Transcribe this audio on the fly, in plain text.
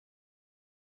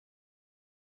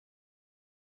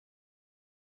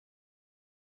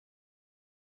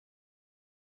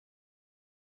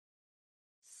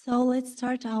So let's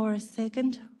start our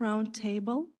second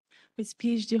roundtable with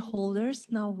PhD holders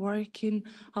now working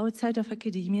outside of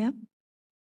academia.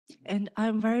 And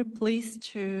I'm very pleased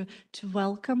to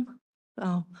welcome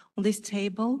on this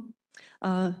table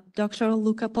Dr.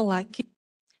 Luca Polacchi,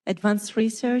 Advanced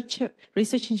Research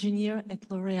Engineer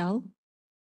at L'Oréal,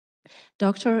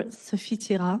 Dr. Sophie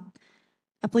Tirat,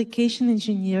 Application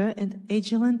Engineer at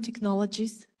Agilent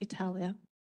Technologies, Italia,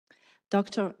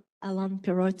 Dr. Alan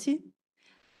Perotti,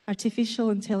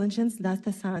 Artificial Intelligence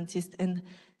Data Scientist and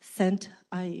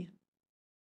CentAI,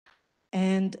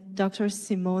 and Dr.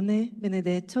 Simone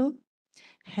Benedetto,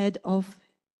 Head of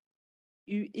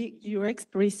UX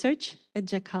Research at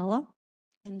Jakala,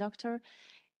 and Dr.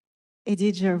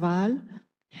 Edith Girval,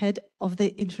 Head of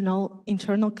the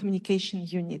Internal Communication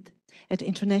Unit at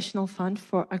International Fund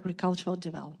for Agricultural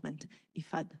Development,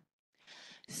 IFAD.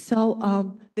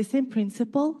 So the same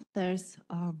principle, there's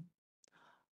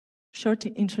short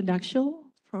introduction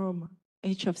from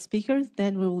each of speakers,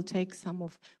 then we will take some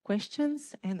of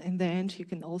questions, and in the end you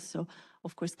can also,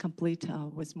 of course, complete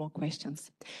with more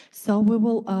questions. So we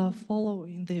will follow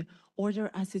in the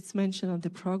order as it's mentioned on the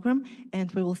program,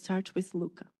 and we will start with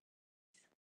Luca.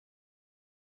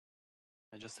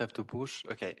 I just have to push.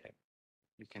 Okay,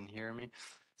 you can hear me.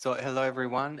 So hello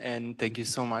everyone, and thank you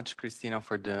so much, Christina,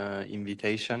 for the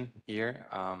invitation here.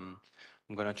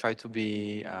 I'm gonna try to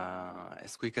be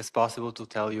as quick as possible to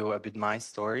tell you a bit my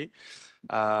story.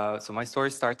 So my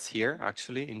story starts here,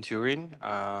 actually, in Turin,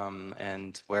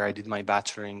 and where I did my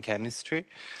bachelor in chemistry.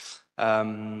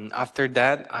 After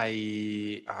that,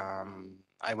 I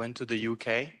went to the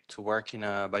UK to work in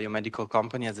a biomedical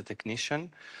company as a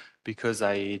technician because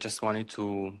I just wanted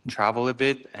to travel a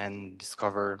bit and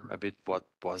discover a bit what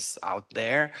was out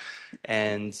there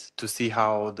and to see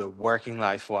how the working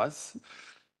life was.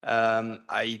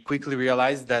 I quickly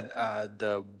realized that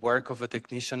the work of a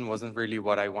technician wasn't really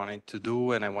what I wanted to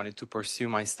do, and I wanted to pursue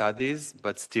my studies,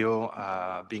 but still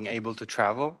being able to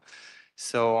travel.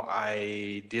 So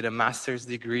I did a master's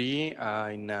degree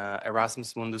in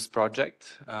Erasmus Mundus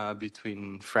project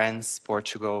between France,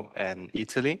 Portugal, and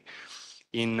Italy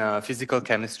in physical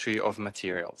chemistry of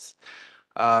materials.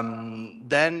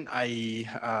 Then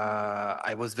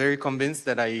I was very convinced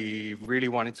that I really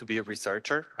wanted to be a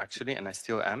researcher, actually, and I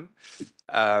still am.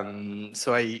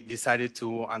 So I decided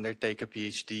to undertake a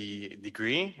PhD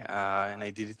degree, and I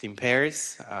did it in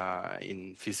Paris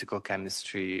in physical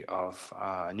chemistry of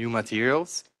new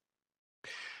materials.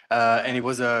 And it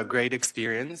was a great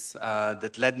experience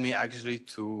that led me actually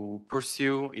to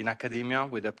pursue in academia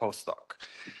with a postdoc.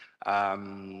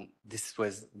 This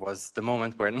was the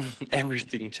moment when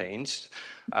everything changed.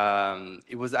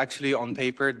 It was actually on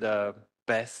paper the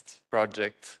best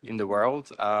project in the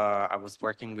world. I was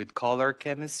working with color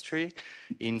chemistry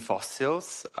in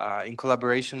fossils in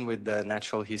collaboration with the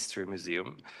Natural History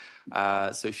Museum.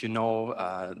 So if you know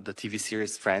the TV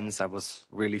series Friends, I was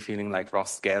really feeling like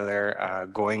Ross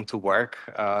Geller going to work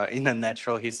in a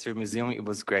natural history museum. It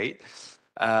was great.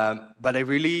 But I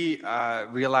really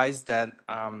realized that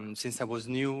since I was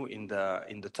new in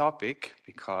the topic,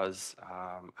 because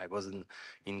I wasn't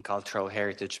in cultural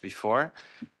heritage before,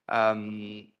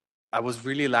 I was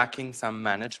really lacking some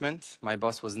management. My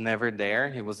boss was never there.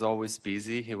 He was always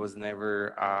busy. He was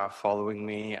never following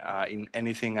me in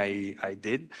anything I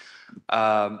did.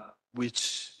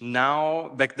 Which now,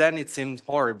 back then it seemed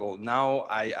horrible. Now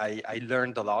I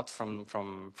learned a lot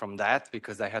from that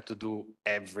because I had to do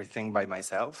everything by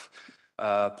myself.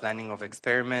 Planning of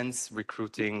experiments,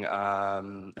 recruiting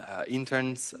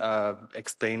interns,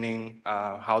 explaining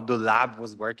how the lab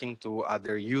was working to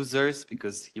other users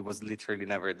because he was literally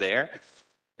never there.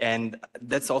 And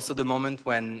that's also the moment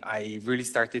when I really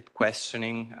started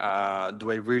questioning,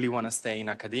 do I really want to stay in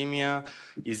academia?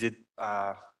 Is it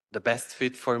the best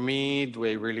fit for me? Do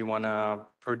I really want to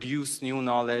produce new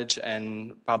knowledge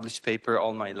and publish paper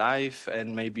all my life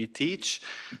and maybe teach?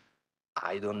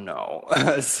 I don't know.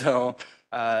 So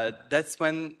that's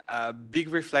when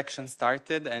big reflection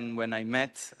started, and when I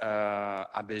met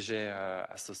ABG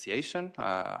Association,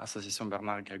 Association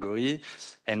Bernard Grégory,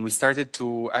 and we started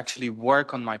to actually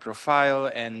work on my profile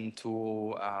and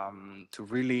to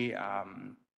really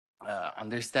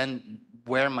understand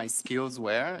where my skills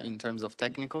were in terms of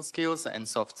technical skills and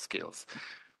soft skills.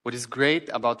 What is great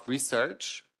about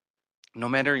research, no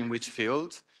matter in which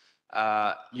field,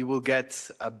 you will get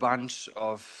a bunch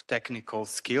of technical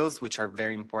skills, which are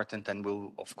very important and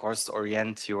will, of course,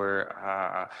 orient your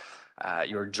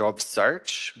job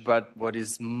search. But what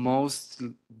is most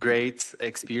great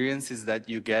experience is that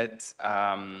you get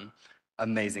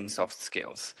amazing soft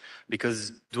skills,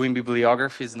 because doing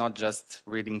bibliography is not just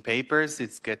reading papers,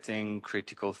 it's getting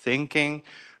critical thinking,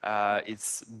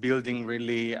 it's building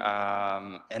really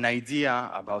an idea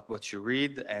about what you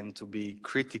read and to be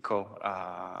critical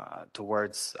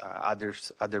towards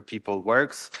other people's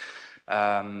works.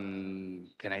 Can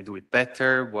I do it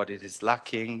better? What it is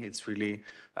lacking? It's really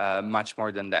much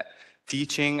more than that.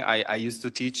 Teaching, I used to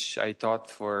teach, I taught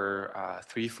for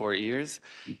 3-4 years,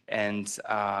 and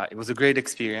it was a great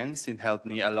experience. It helped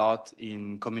me a lot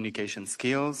in communication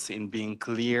skills, in being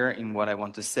clear in what I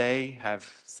want to say, have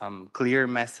some clear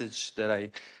message that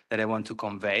I want to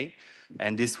convey.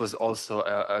 And this was also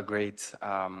a great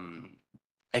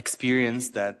experience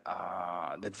that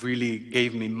really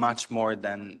gave me much more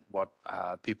than what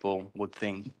people would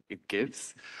think it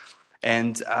gives.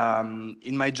 And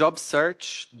in my job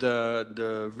search,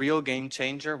 the real game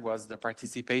changer was the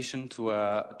participation to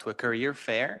a career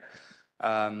fair.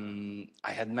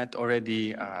 I had met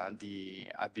already the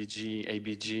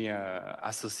ABG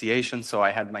association, so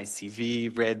I had my CV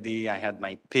ready, I had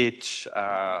my pitch, so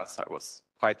I was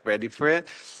quite ready for it.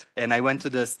 And I went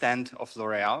to the stand of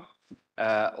L'Oréal.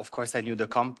 Of course, I knew the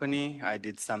company. I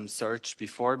did some search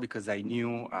before because I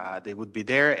knew they would be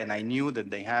there, and I knew that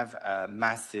they have a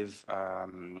massive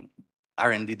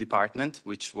R&D department,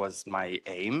 which was my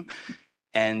aim.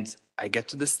 And I get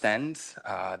to the stand,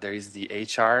 there is the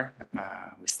HR,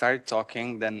 we started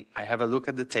talking, then I have a look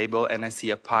at the table and I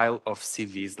see a pile of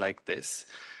CVs like this.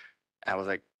 I was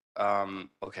like,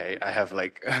 okay, I have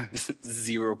like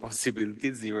zero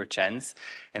possibility, zero chance.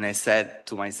 And I said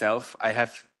to myself, I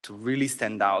have to really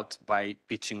stand out by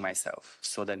pitching myself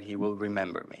so that he will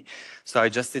remember me. So I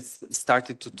just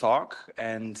started to talk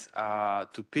and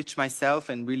to pitch myself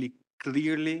and really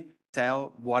clearly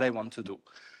tell what I want to do.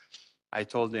 I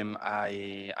told him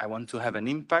I want to have an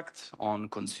impact on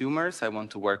consumers. I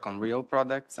want to work on real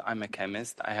products. I'm a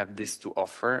chemist. I have this to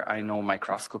offer. I know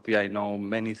microscopy. I know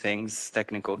many things,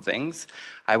 technical things.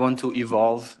 I want to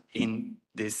evolve in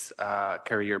this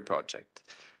career project.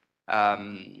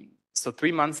 So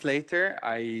 3 months later,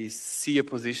 I see a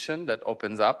position that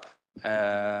opens up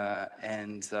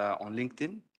and on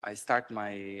LinkedIn, I start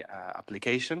my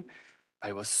application.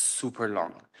 It was super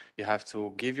long. You have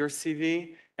to give your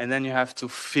CV and then you have to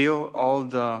fill all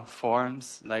the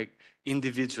forms like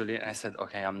individually. And I said,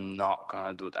 okay, I'm not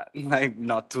gonna do that, like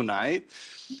not tonight.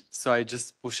 So I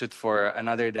just push it for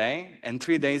another day. And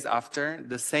 3 days after,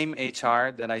 the same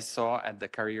HR that I saw at the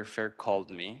career fair called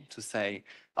me to say,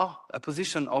 oh, a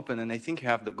position open and I think you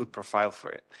have the good profile for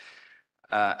it.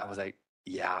 I was like,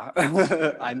 yeah,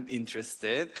 I'm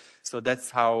interested. So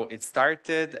that's how it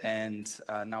started. And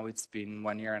now it's been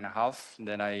 1.5 years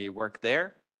that I work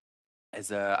there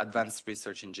as an advanced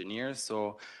research engineer.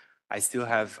 So I still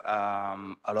have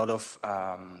a lot of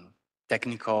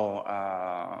technical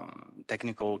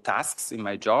tasks in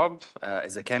my job.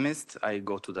 As a chemist, I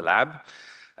go to the lab.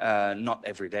 Not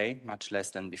every day, much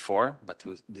less than before, but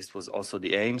this was also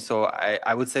the aim. So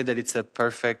I would say that it's a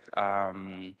perfect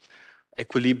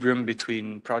equilibrium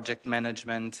between project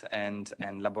management and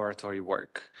laboratory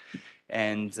work.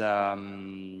 And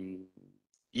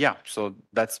yeah, so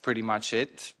that's pretty much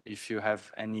it. If you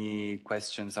have any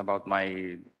questions about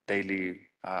my daily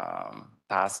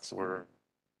tasks or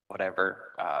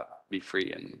whatever, be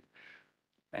free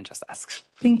and just ask.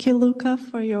 Thank you, Luca,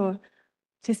 for your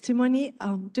testimony.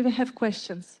 Do we have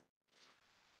questions?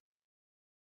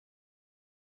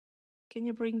 Can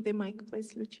you bring the mic,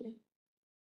 please, Lucia?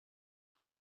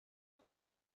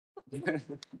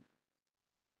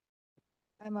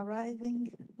 I'm arriving.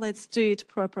 Let's do it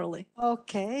properly.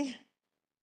 Okay.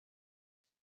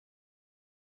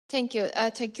 Thank you.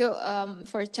 Thank you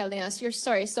for telling us your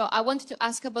story. So I wanted to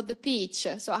ask about the pitch.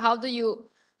 So how do you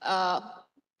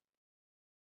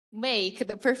make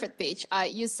the perfect pitch?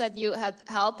 You said you had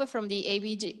help from the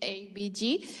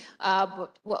ABG.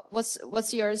 But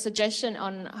what's your suggestion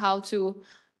on how to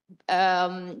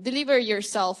deliver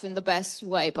yourself in the best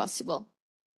way possible?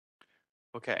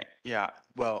 Okay, yeah.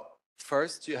 Well,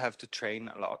 first you have to train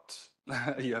a lot.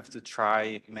 You have to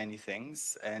try many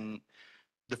things. And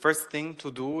the first thing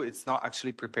to do, it's not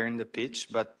actually preparing the pitch,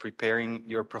 but preparing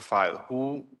your profile.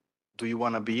 Who do you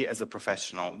want to be as a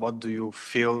professional? What do you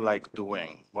feel like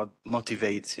doing? What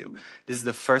motivates you? This is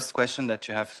the first question that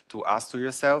you have to ask to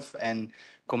yourself and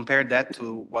compare that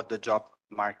to what the job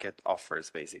market offers,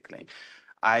 basically.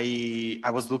 I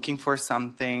was looking for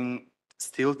something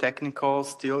still technical,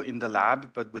 still in the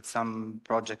lab, but with some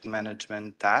project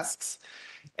management tasks.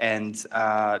 And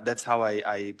that's how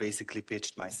I basically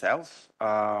pitched myself.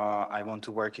 I want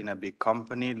to work in a big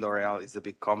company. L'Oréal is a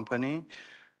big company.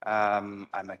 I'm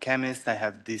a chemist, I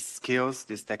have these skills,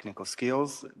 these technical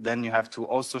skills. Then you have to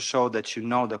also show that you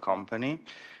know the company.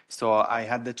 So I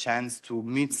had the chance to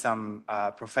meet some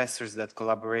professors that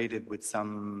collaborated with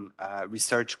some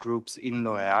research groups in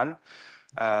L'Oréal.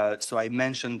 So I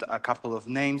mentioned a couple of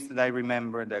names that I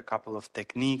remembered, a couple of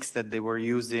techniques that they were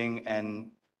using,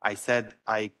 and I said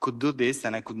I could do this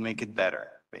and I could make it better,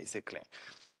 basically.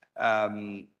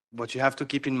 What you have to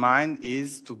keep in mind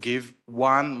is to give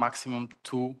one, maximum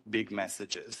two big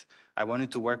messages. I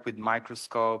wanted to work with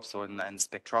microscopes and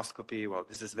spectroscopy. Well,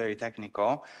 this is very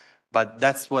technical, but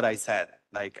that's what I said.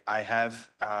 Like, I have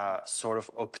a sort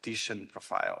of optician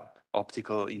profile,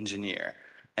 optical engineer.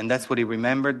 And that's what he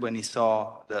remembered when he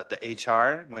saw the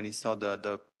HR, when he saw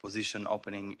the position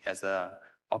opening as a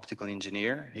optical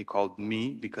engineer. He called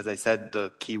me because I said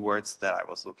the keywords that I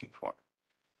was looking for.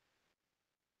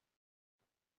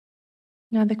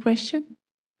 Another question?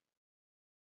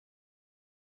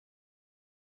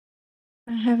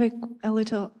 I have a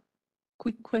little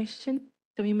quick question.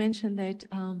 So you mentioned that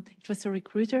it was a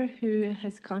recruiter who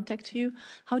has contacted you.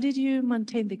 How did you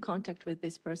maintain the contact with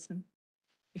this person,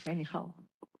 if anyhow?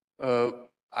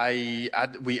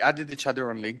 We added each other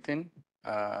on LinkedIn.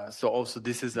 So also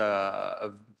this is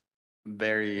a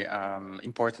very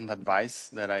important advice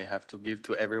that I have to give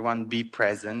to everyone. Be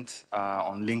present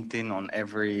on LinkedIn, on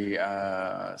every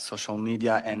social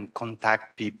media, and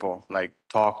contact people, like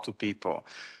talk to people.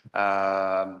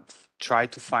 Try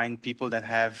to find people that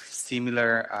have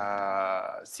similar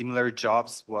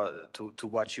jobs to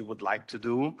what you would like to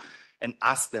do, and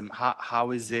ask them, how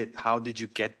is it? How did you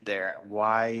get there?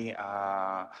 Why?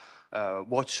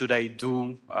 What should I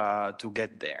do to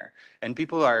get there? And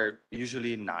people are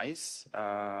usually nice.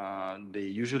 They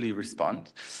usually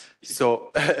respond.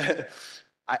 So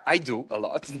I do a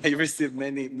lot. I receive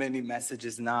many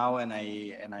messages now, and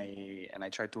I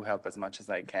try to help as much as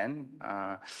I can.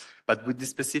 But with this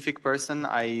specific person,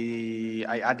 I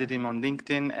added him on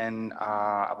LinkedIn, and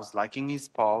I was liking his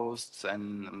posts,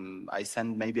 and I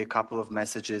sent maybe a couple of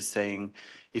messages saying,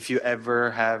 if you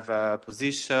ever have a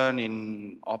position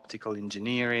in optical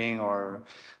engineering or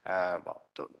well,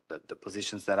 the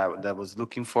positions that I was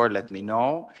looking for, let me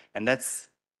know. And that's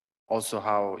also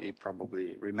how he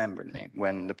probably remembered me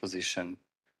when the position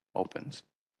opens.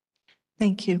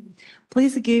 Thank you.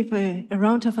 Please give a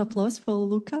round of applause for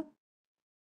Luca.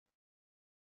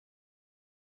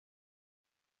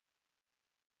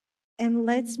 And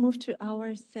let's move to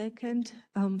our second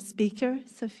speaker,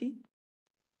 Sophie.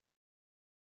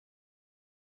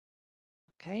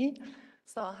 Okay,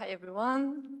 so hi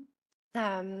everyone.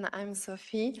 I'm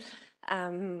Sophie.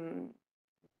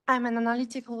 I'm an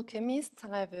analytical chemist.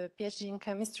 I have a PhD in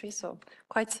chemistry, so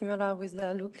quite similar with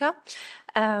Luca.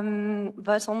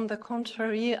 But on the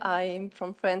contrary, I'm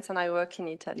from France and I work in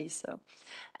Italy. So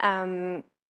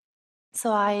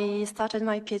I started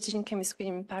my PhD in chemistry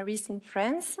in Paris, in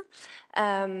France.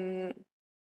 I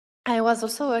was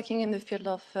also working in the field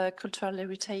of cultural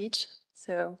heritage.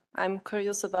 So I'm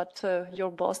curious about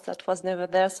your boss that was never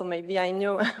there. So maybe I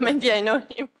know, maybe I know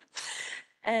him.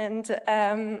 And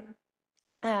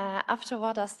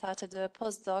afterward, I started a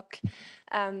postdoc,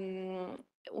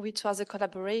 which was a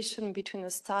collaboration between a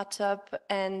startup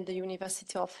and the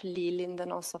University of Lille in the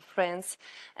north of France.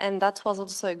 And that was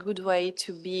also a good way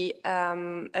to be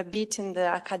a bit in the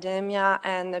academia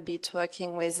and a bit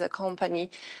working with a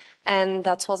company. And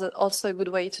that was also a good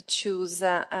way to choose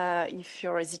if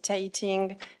you're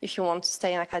hesitating, if you want to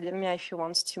stay in academia, if you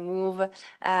want to move.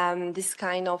 This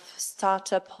kind of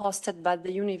startup hosted by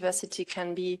the university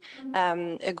can be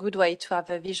a good way to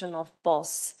have a vision of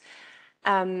both.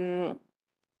 And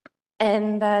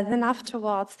then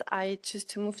afterwards, I chose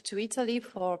to move to Italy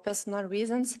for personal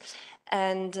reasons.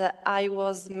 And I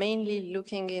was mainly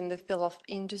looking in the field of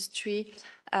industry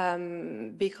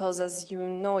because, as you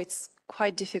know, it's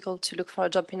quite difficult to look for a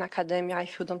job in academia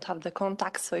if you don't have the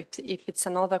contacts. So if it's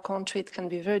another country, it can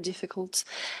be very difficult.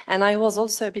 And I was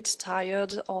also a bit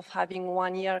tired of having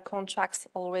 1-year contracts,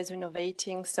 always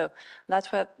renovating. So that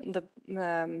was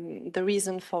the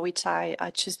reason for which I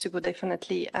choose to go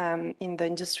definitely in the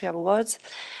industrial world.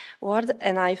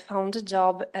 And I found a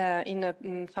job in a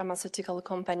pharmaceutical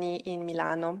company in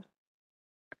Milano.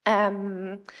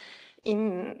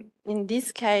 In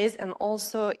this case, and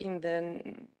also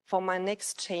for my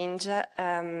next change,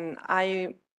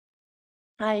 I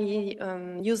I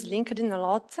use LinkedIn a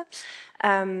lot,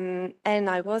 and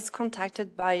I was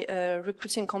contacted by a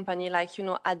recruiting company like, you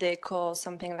know, FIDECR or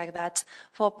something like that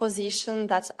for a position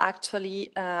that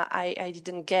actually I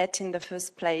didn't get in the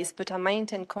first place, but I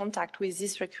maintained contact with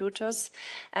these recruiters,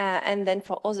 and then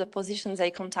for other positions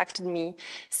they contacted me.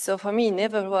 So for me, it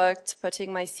never worked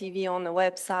putting my CV on a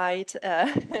website.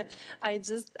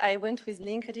 I went with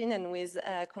LinkedIn and with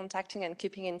contacting and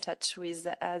keeping in touch with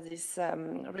this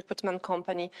recruitment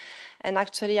company. And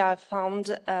actually, I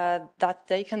found that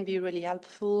they can be really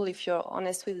helpful if you're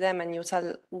honest with them and you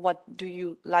tell what do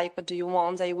you like, what do you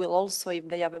want. They will also, if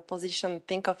they have a position,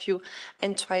 think of you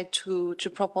and try to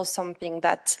propose something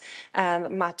that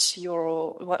match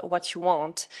your what you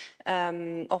want.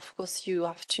 Of course, you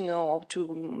have to know how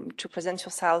to present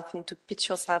yourself and to pitch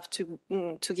yourself to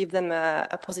give them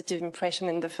a positive impression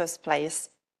in the first place.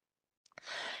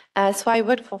 So I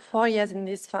worked for 4 years in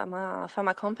this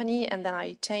pharma company, and then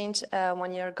I changed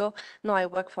 1 year ago. Now I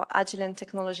work for Agilent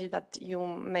technology that you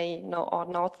may know or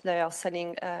not. They are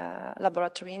selling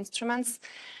laboratory instruments.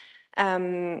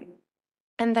 And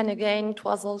then again, it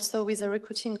was also with a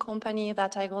recruiting company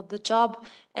that I got the job.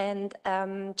 And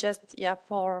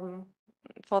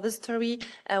for the story,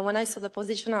 when I saw the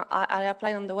position, I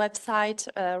applied on the website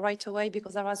right away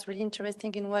because I was really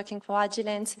interested in working for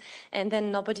Agilent. And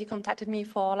then nobody contacted me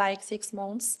for like 6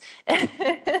 months. And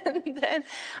then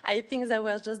I think they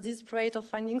were just desperate of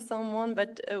finding someone.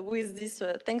 But with this,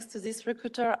 thanks to this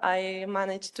recruiter, I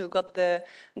managed to get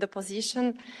the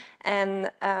position. And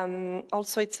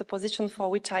also it's a position for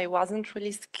which I wasn't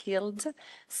really skilled.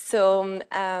 So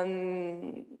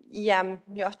yeah,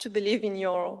 you have to believe in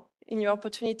your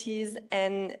opportunities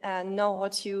and know how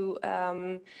to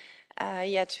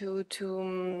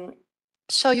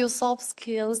show your soft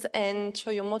skills and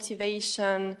show your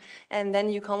motivation, and then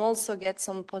you can also get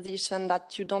some position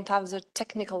that you don't have the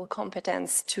technical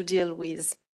competence to deal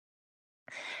with.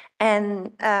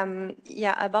 And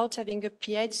about having a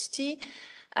PhD,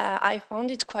 I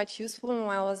found it quite useful when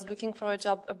I was looking for a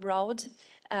job abroad.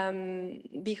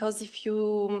 Because if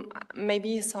you,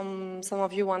 maybe some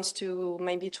of you want to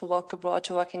work abroad,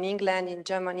 to work in England, in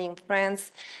Germany, in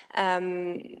France,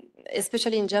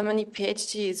 especially in Germany,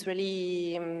 PhD is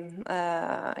really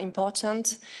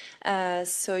important.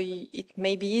 So it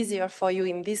may be easier for you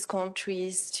in these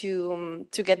countries to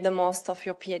get the most of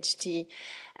your PhD.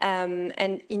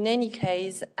 And in any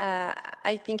case,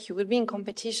 I think you will be in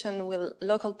competition with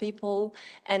local people,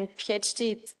 and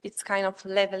PhD, it's kind of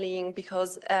leveling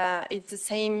because it's the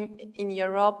same in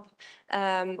Europe,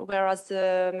 whereas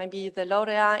maybe the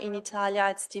laurea in Italia,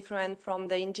 it's different from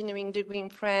the engineering degree in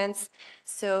France.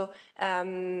 So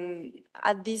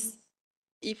at this,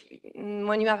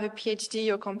 when you have a PhD,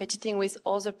 you're competing with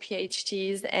other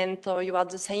PhDs, and so you are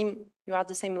the same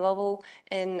level,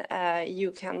 and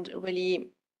you can really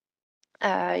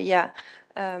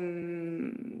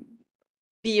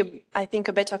be, I think,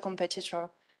 a better competitor.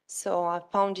 So I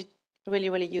found it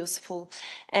really, really useful.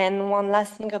 And one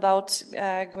last thing about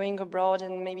going abroad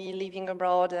and maybe living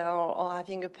abroad or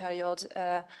having a period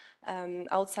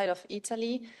outside of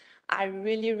Italy, I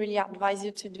really, really advise you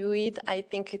to do it. I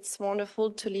think it's wonderful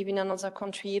to live in another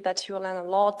country, that you learn a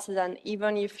lot. And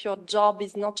even if your job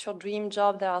is not your dream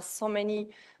job, there are so many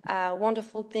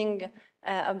wonderful things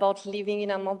about living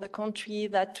in another country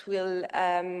that will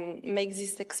make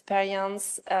this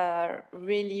experience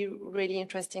really, really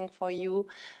interesting for you.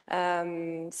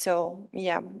 So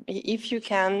yeah, if you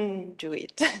can, do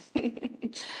it.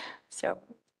 So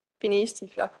finished.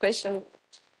 If you have questions.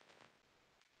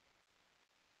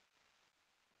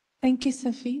 Thank you,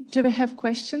 Sophie. Do we have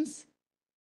questions?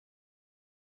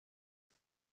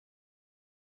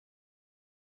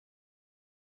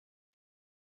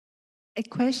 A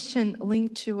question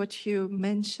linked to what you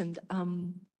mentioned,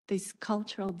 these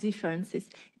cultural differences.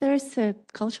 There's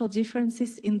cultural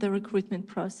differences in the recruitment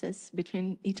process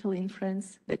between Italy and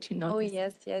France that you noticed? Oh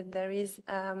yes, there is.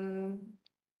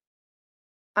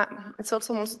 It's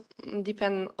also most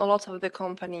depend a lot of the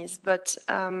companies, but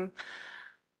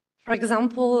for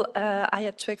example, I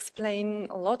had to explain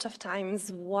a lot of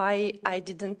times why I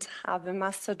didn't have a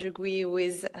master degree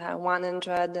with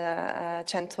 100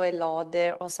 CentAI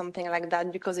Lode or something like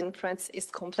that, because in France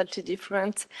it's completely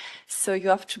different. So you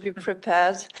have to be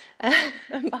prepared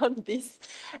about this.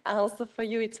 And also for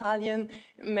you Italian,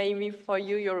 maybe for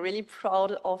you, you're really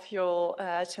proud of your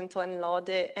CentAI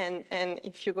Lode, and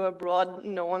if you go abroad,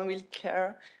 no one will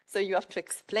care. So you have to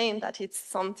explain that it's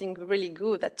something really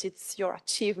good, that it's your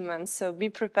achievement. So be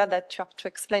prepared that you have to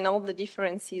explain all the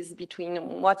differences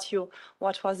between what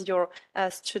was your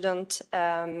student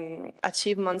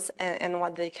achievements and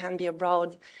what they can be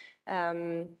abroad.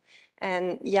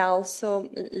 And yeah, also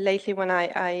lately when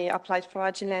I applied for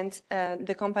Agilent,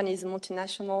 the company is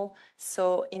multinational.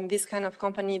 So in this kind of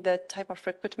company, the type of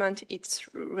recruitment, it's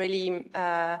really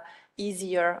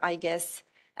easier, I guess,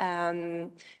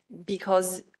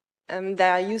 because they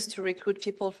are used to recruit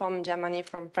people from Germany,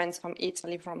 from France, from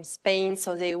Italy, from Spain.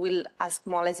 So they will ask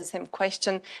more or less the same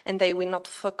question, and they will not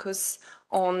focus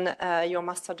on your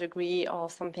master degree or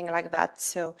something like that.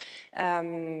 So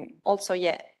also,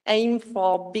 yeah, aim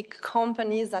for big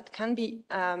companies that can be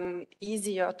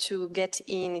easier to get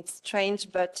in. It's strange,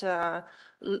 but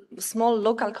small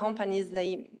local companies,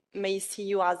 they may see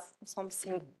you as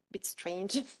something a bit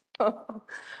strange.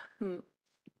 Thank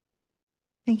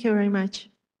you very much.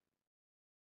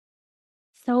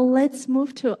 So let's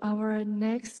move to our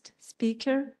next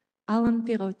speaker, Alan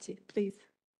Perotti, please.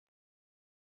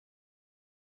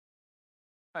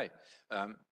 Hi.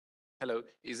 Hello.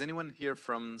 Is anyone here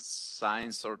from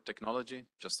science or technology?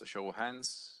 Just a show of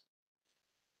hands.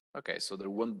 Okay, so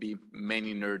there won't be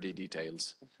many nerdy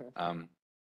details.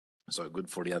 So good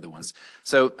for the other ones.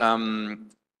 So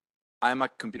I'm a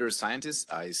computer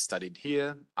scientist. I studied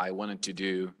here. I wanted to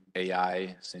do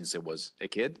AI since I was a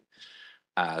kid.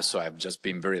 So I've just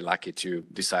been very lucky to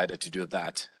decide to do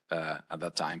that at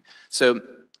that time. So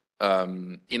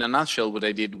in a nutshell, what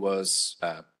I did was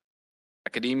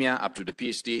academia up to the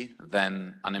PhD,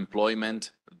 then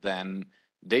unemployment, then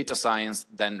data science,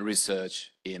 then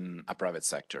research in a private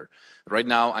sector. Right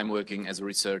now, I'm working as a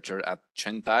researcher at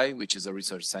CentAI, which is a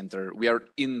research center. We are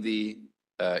in the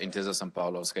Intesa San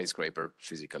Paolo skyscraper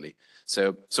physically.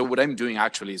 So what I'm doing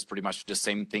actually is pretty much the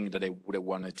same thing that I would have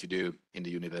wanted to do in the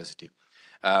university.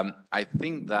 I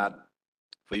think that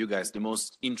for you guys, the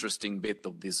most interesting bit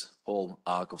of this whole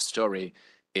arc of story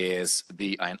is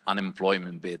the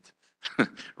unemployment bit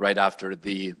right after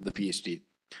the PhD.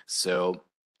 So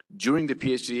during the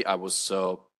PhD, I was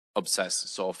so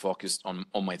obsessed, so focused on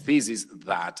my thesis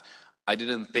that I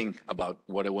didn't think about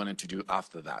what I wanted to do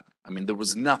after that. I mean, there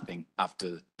was nothing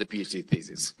after the PhD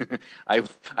thesis. I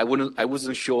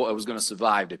wasn't sure I was going to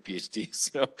survive the PhD,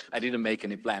 so I didn't make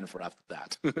any plan for after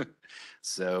that.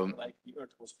 So like the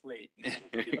earth was flat.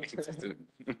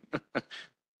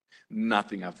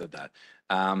 Nothing after that.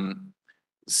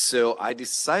 So I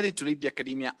decided to leave the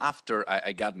academia after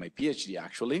I got my PhD,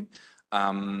 actually.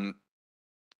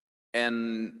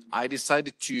 And I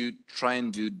decided to try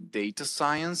and do data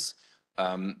science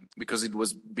because it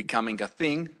was becoming a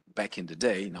thing back in the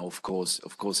day. Now, of course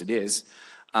it is.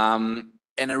 And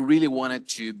I really wanted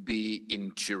to be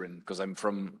in Turin because I'm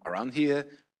from around here.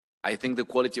 I think the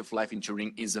quality of life in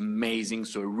Turin is amazing.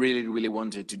 So I really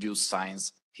wanted to do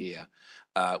science here.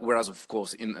 Whereas, of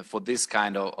course, for this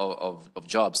kind of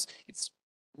jobs, it's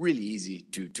really easy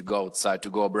to go outside, to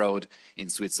go abroad in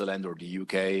Switzerland or the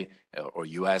UK or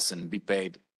US and be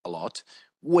paid a lot,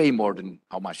 way more than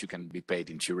how much you can be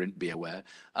paid in Turin, be aware.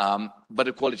 But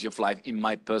the quality of life, in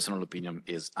my personal opinion,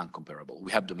 is uncomparable.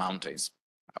 We have the mountains.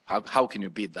 How can you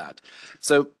beat that?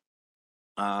 So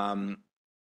right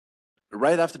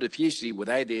after the PhD, what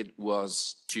I did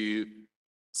was to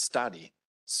study.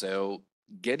 So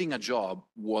getting a job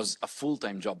was a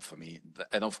full-time job for me.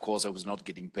 And of course, I was not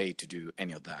getting paid to do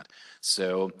any of that.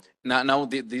 So now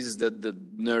this is the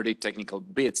nerdy technical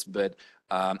bits, but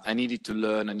I needed to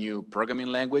learn a new programming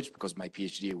language because my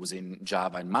PhD was in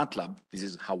Java and MATLAB. This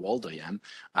is how old I am.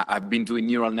 I've been doing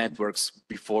neural networks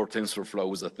before TensorFlow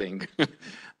was a thing.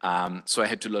 So I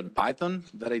had to learn Python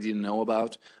that I didn't know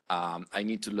about. I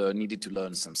needed to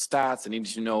learn some stats. I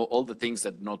needed to know all the things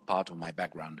that are not part of my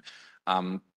background.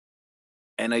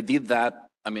 And I did that,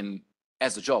 I mean,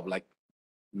 as a job, like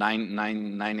 9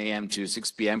 a.m. to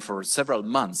 6 p.m. for several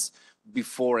months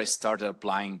before I started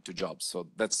applying to jobs. So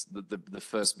that's the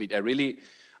first bit.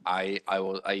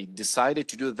 I decided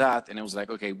to do that, and I was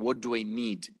like, okay, what do I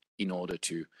need in order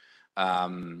to?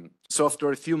 So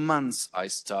after a few months, I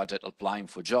started applying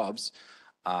for jobs,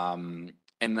 and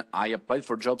I applied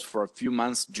for jobs for a few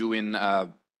months doing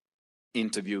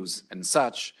interviews and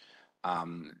such.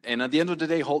 And at the end of the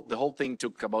day, the whole thing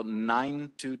took about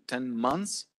 9 to 10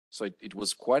 months. So it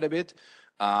was quite a bit.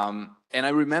 And I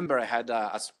remember I had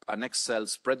an Excel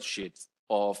spreadsheet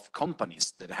of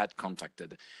companies that I had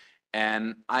contacted.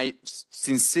 And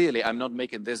sincerely, I'm not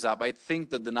making this up. I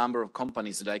think that the number of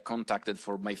companies that I contacted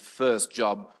for my first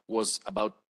job was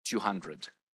about 200.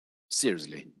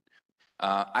 Seriously.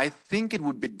 I think it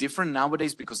would be different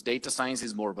nowadays because data science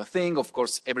is more of a thing. Of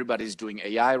course, everybody's doing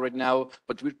AI right now,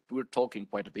 but we're talking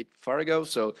quite a bit far ago.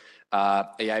 So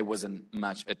AI wasn't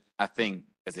much a thing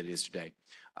as it is today.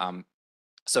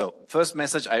 So first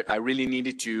message, I really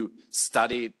needed to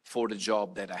study for the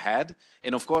job that I had.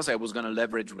 And of course, I was going to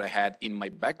leverage what I had in my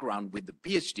background with the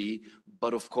PhD,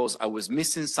 but of course, I was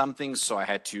missing something, so I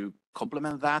had to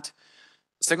complement that.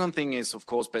 Second thing is, of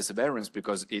course, perseverance,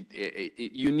 because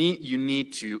you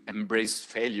need to embrace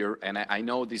failure. And I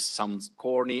know this sounds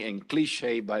corny and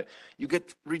cliche, but you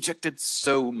get rejected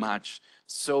so much.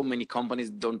 So many companies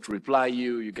don't reply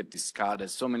you. You get discarded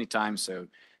so many times. So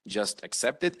just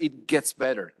accept it. It gets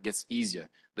better, it gets easier.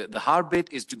 The hard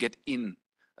bit is to get in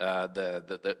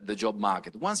the job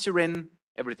market. Once you're in,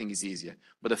 everything is easier.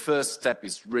 But the first step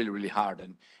is really, really hard,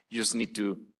 and you just need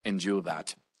to endure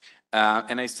that.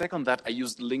 And I second that. I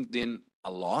use LinkedIn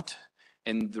a lot,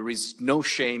 and there is no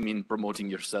shame in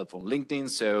promoting yourself on LinkedIn.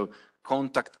 So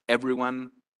contact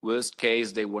everyone. Worst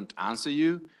case, they won't answer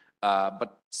you,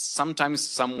 but sometimes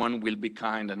someone will be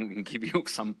kind and give you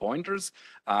some pointers.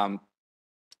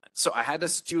 So I had a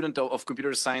student of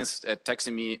computer science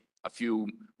texting me a few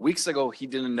weeks ago. He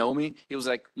didn't know me. He was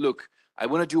like, look, I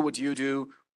want to do what you do.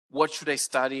 What should I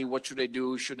study? What should I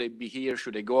do? Should I be here?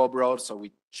 Should I go abroad? So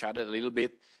we chatted a little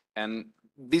bit. And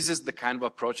this is the kind of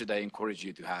approach that I encourage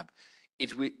you to have.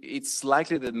 It's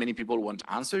likely that many people won't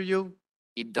answer you.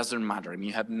 It doesn't matter. I mean,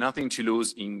 you have nothing to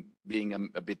lose in being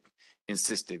a bit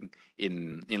insistent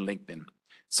in LinkedIn.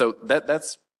 So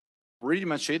that's pretty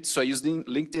much it. So I use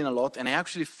LinkedIn a lot, and I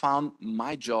actually found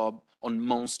my job on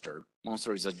Monster.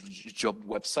 Monster is a job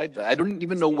website. I don't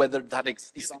even know whether that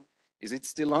exists. Is it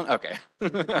still on? Okay.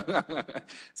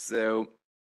 So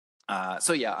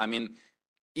yeah, I mean,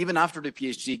 even after the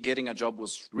PhD, getting a job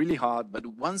was really hard. But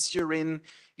once you're in,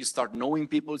 you start knowing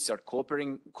people, you start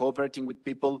cooperating with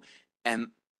people. And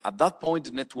at that point,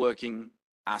 the networking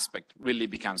aspect really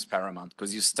becomes paramount,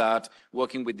 because you start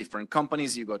working with different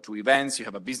companies, you go to events, you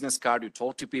have a business card, you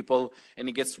talk to people, and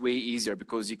it gets way easier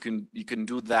because you can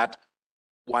do that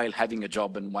while having a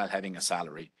job and while having a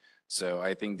salary. So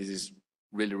I think this is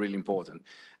really, really important.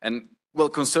 And well,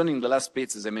 concerning the last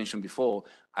bits, as I mentioned before,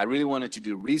 I really wanted to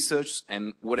do research,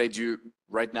 and what I do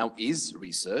right now is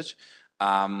research.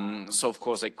 So of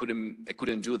course I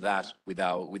couldn't do that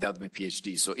without my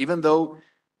PhD. So even though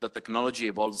the technology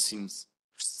evolves seems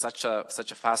such a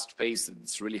fast pace,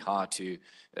 it's really hard to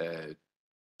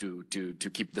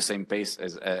keep the same pace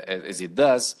as it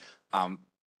does.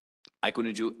 I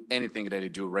couldn't do anything that I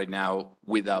do right now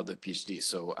without the PhD.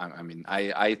 So I mean,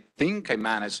 I think I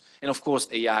managed. And of course,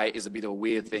 AI is a bit of a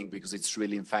weird thing because it's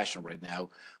really in fashion right now.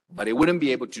 But I wouldn't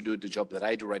be able to do the job that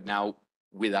I do right now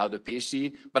without a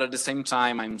PhD. But at the same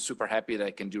time, I'm super happy that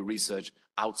I can do research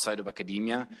outside of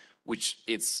academia, which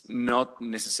it's not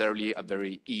necessarily a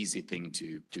very easy thing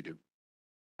to do.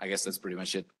 I guess that's pretty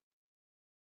much it.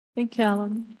 Thank you,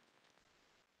 Alan.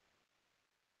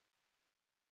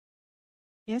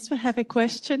 Yes, we have a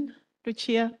question.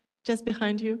 Lucia, just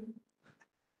behind you.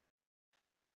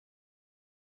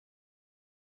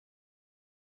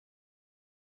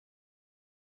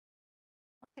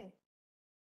 Okay.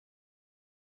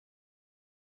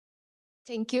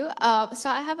 Thank you. So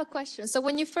I have a question. So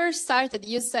when you first started,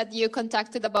 you said you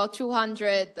contacted about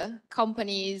 200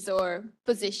 companies or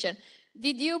position.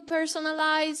 Did you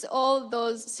personalize all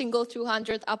those single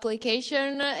 200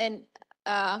 application? And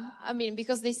I mean,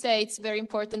 because they say it's very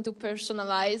important to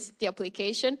personalize the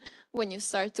application when you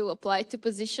start to apply to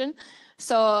position.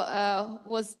 So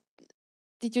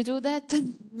did you do that?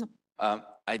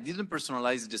 I didn't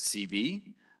personalize the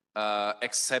CV,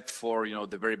 except for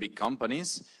the very big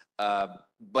companies.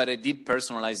 But I did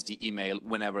personalize the email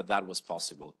whenever that was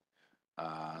possible.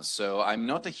 So I'm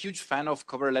not a huge fan of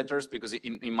cover letters because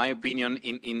in my opinion,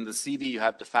 in the CV, you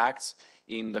have the facts.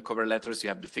 In the cover letters, you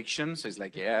have the fiction. So it's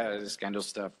like, yeah, this kind of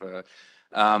stuff.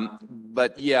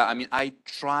 But yeah, I mean, I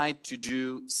tried to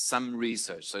do some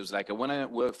research. So it's like, I want to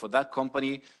work for that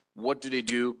company. What do they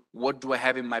do? What do I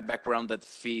have in my background that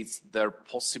fits their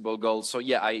possible goals? So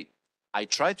yeah, I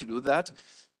tried to do that.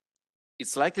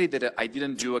 It's likely that I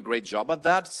didn't do a great job at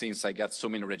that since I got so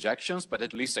many rejections, but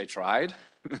at least I tried.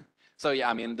 So yeah,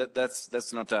 I mean,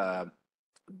 that's not a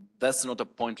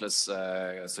pointless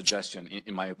suggestion,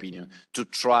 in my opinion, to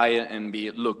try and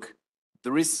look,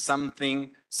 there is some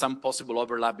possible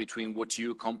overlap between what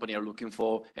you company are looking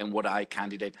for and what I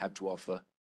candidate have to offer.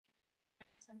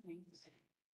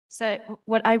 So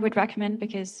what I would recommend,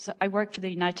 because I work for the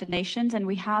United Nations and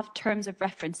we have terms of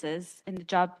references in the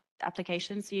job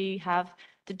applications, you have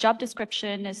the job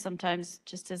description is sometimes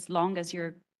just as long as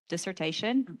your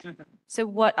dissertation. So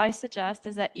what I suggest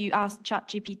is that you ask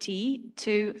ChatGPT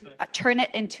to turn it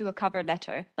into a cover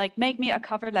letter, like make me a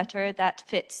cover letter that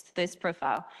fits this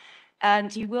profile.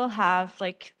 And you will have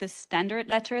like the standard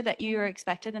letter that you're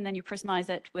expected, and then you personalize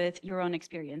it with your own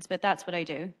experience. But that's what I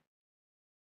do.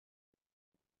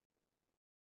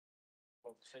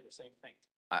 Say the same thing.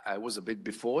 I was a bit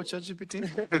before ChatGPT.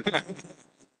 Should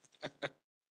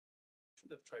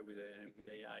have tried with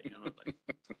AI, you know, like.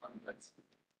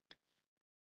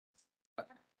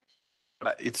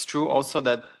 But it's true also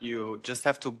that you just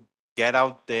have to get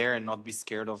out there and not be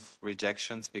scared of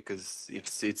rejections, because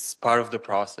it's part of the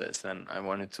process. And I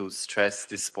wanted to stress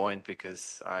this point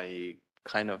because I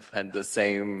kind of had the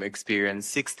same experience.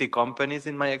 60 companies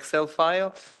in my Excel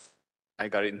file. I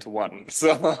got into one.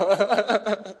 So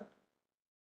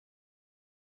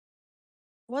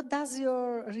What does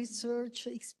your research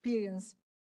experience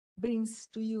brings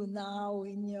to you now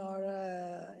in your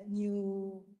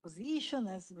new position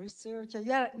as researcher?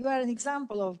 You are an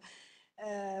example of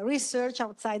research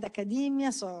outside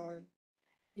academia, so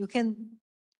you can,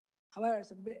 however,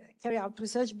 carry out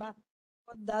research, but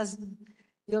what does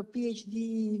your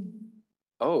PhD?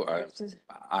 Oh,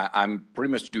 I'm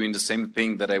pretty much doing the same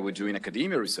thing that I would do in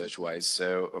academia research-wise.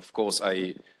 So, of course,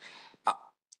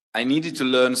 I needed to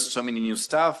learn so many new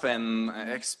stuff, and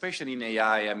especially in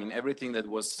AI, I mean, everything that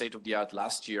was state of the art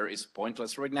last year is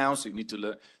pointless right now. So you need to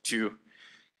learn to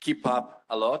keep up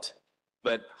a lot,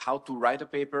 but how to write a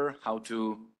paper, how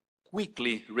to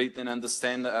quickly read and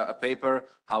understand a paper,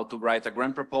 how to write a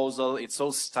grant proposal. It's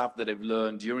all stuff that I've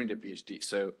learned during the PhD.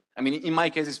 So, I mean, in my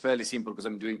case, it's fairly simple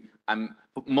because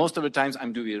most of the times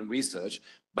I'm doing research,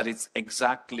 but it's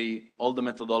exactly all the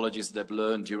methodologies that I've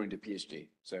learned during the PhD.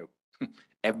 So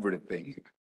everything.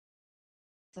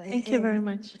 Thank you very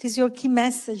much. What is your key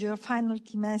message, your final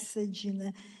key message in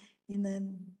a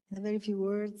very few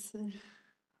words?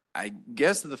 I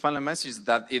guess the final message is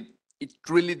that it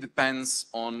really depends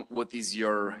on what is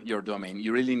your domain.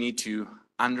 You really need to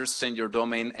understand your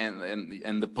domain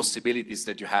and the possibilities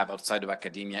that you have outside of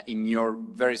academia in your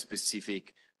very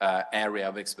specific area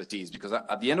of expertise. Because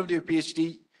at the end of your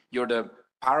PhD, you're the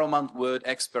paramount word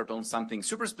expert on something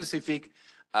super specific,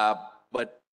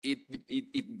 but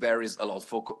it varies a lot.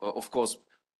 Of course,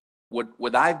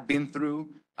 what I've been through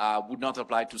would not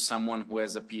apply to someone who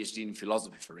has a PhD in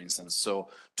philosophy, for instance. So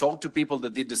talk to people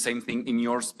that did the same thing in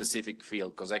your specific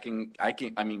field, because I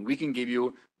mean, we can give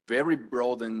you very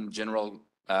broad and general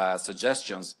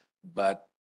suggestions, but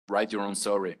write your own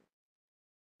story.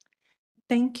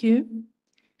 Thank you.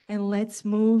 And let's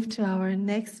move to our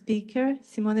next speaker,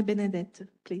 Simone Benedetto,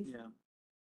 please. Yeah.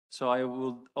 So I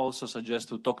would also suggest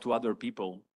to talk to other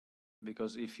people,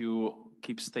 because if you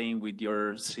keep staying with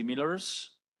your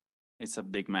similars, it's a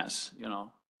big mess, you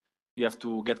know. You have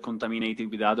to get contaminated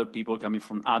with other people coming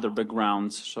from other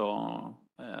backgrounds. So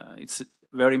it's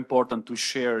very important to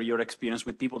share your experience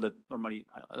with people that normally,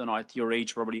 I don't know, at your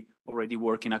age probably already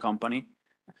work in a company.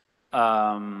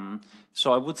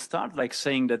 So I would start like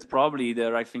saying that probably the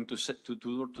right thing to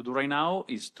do right now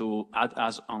is to add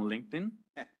us on LinkedIn.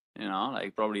 You know,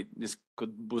 like probably this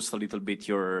could boost a little bit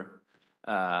your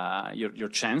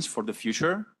chance for the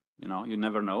future. You know, you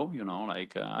never know, you know,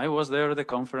 like I was there at the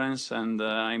conference and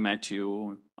I met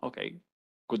you. Okay,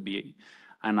 could be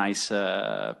a nice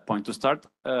point to start.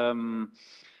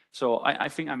 So I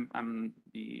think I'm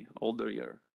the older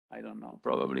here. I don't know,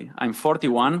 probably. I'm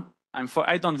 41.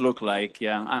 I don't look like,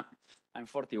 yeah, I'm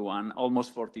 41,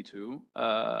 almost 42.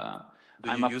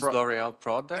 do you use L'Oreal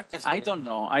products? I don't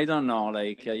know,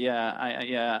 like,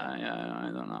 I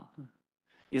don't know.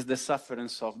 Is the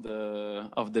sufferance of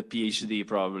the PhD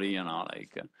probably, you know,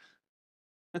 like.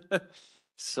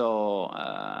 So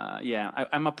yeah,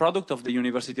 I'm a product of the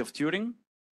University of Turin.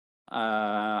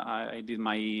 I did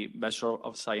my Bachelor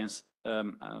of Science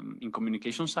in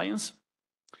Communication Science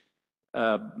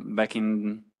back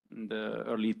in the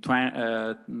early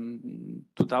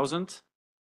 2000.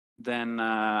 Then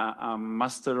a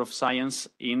Master of Science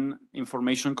in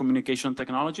Information Communication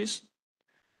Technologies,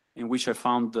 in which I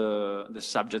found the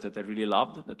subject that I really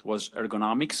loved, that was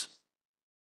ergonomics,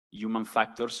 human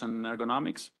factors and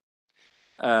ergonomics.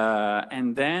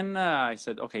 And then I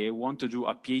said, okay, I want to do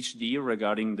a PhD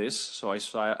regarding this. So I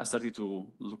started to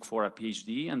look for a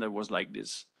PhD, and there was like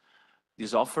this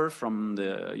offer from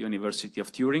the University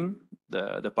of Turin,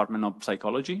 the Department of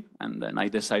Psychology. And then I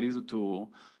decided to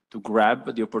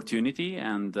grab the opportunity,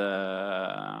 and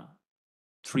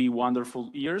 3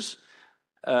 wonderful years.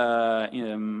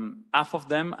 Half of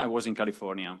them I was in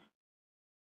California.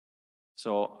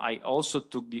 So I also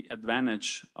took the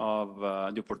advantage of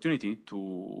the opportunity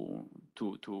to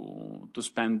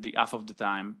spend the half of the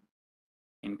time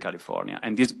in California,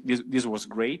 and this was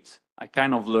great. I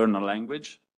kind of learned a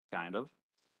language, kind of,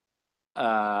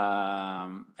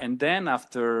 And then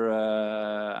after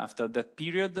that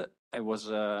period, I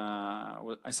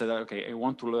said, okay, I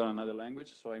want to learn another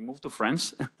language. So I moved to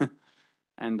France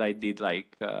and I did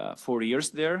like 4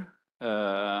 years there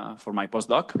for my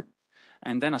postdoc.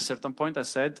 And then at a certain point I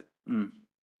said,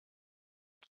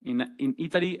 in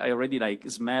Italy, I already like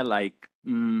smell like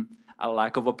a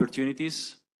lack of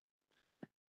opportunities.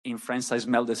 In France, I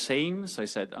smell the same. So I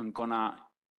said, I'm gonna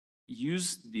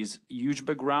use this huge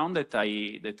background that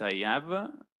I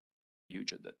have,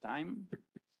 huge at that time,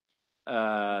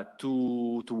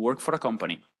 to work for a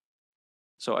company.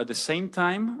 So at the same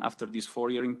time, after this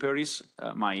 4 year in Paris,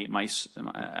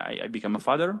 I became a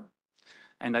father,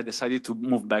 and I decided to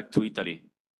move back to Italy.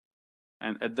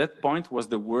 And at that point was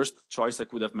the worst choice I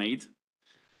could have made,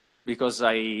 because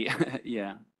I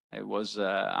was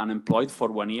unemployed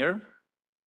for 1 year,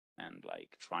 and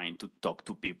like trying to talk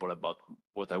to people about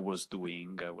what I was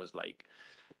doing. I was like,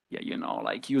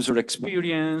 like user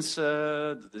experience,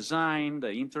 the design, the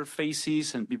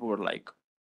interfaces, and people were like,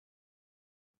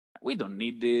 we don't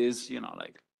need this,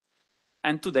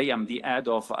 and today I'm the head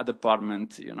of a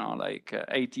department,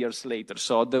 8 years later.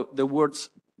 So the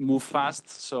words move fast.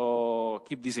 So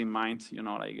keep this in mind,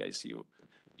 guys,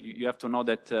 you have to know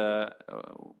that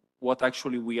what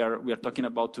actually we are talking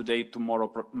about today, tomorrow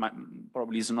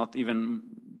probably is not even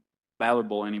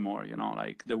valuable anymore.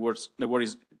 The word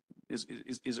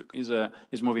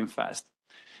is moving fast.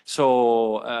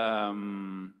 So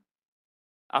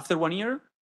after 1 year,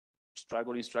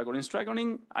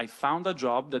 struggling, I found a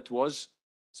job that was,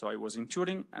 so I was in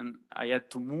Turin and I had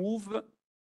to move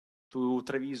to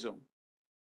Treviso,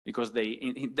 because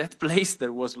in that place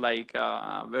there was like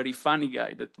a very funny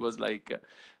guy that was like,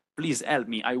 please help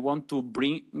me. I want to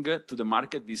bring to the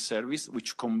market this service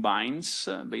which combines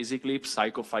basically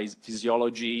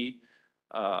psychophysiology,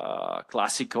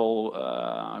 classical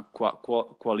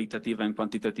qualitative and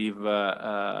quantitative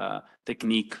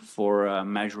technique for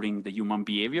measuring the human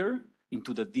behavior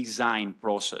into the design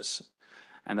process.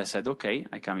 And I said, okay,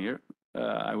 I come here,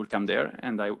 I will come there.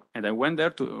 And I went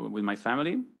there with my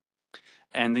family.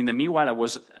 And in the meanwhile, I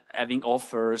was having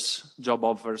job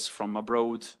offers from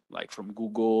abroad, like from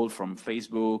Google, from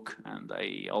Facebook, and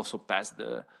I also passed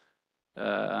the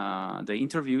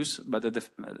interviews. But at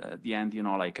the end,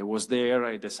 I was there.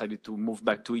 I decided to move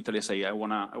back to Italy. Say I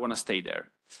wanna stay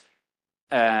there.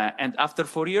 And after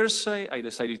 4 years, I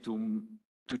decided to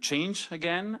change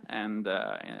again. And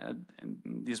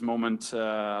in this moment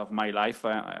of my life,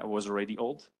 I was already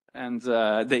old, and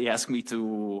they asked me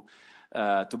to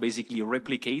basically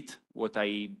replicate what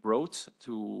I brought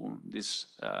to this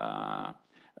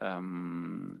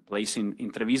place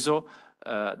in Treviso,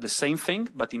 the same thing,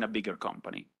 but in a bigger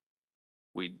company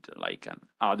with like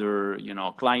other,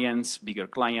 clients, bigger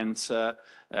clients,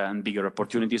 and bigger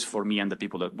opportunities for me and the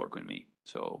people that work with me.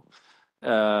 So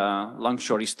long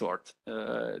story short,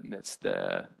 that's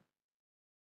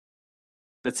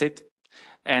it.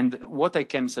 And what I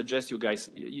can suggest you guys,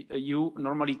 you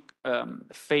normally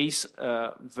face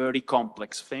a very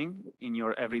complex thing in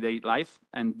your everyday life,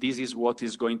 and this is what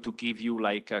is going to give you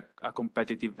like a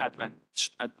competitive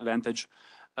advantage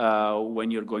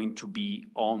when you're going to be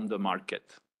on the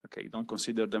market. Okay, don't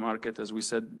consider the market, as we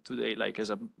said today, like as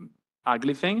a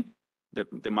ugly thing.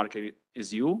 The market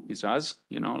is you, is us,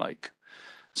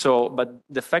 So, but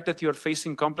the fact that you're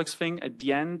facing complex thing at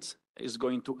the end is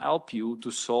going to help you to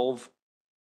solve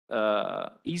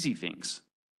easy things.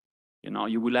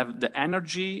 You will have the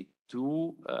energy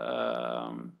to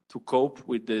cope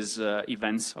with these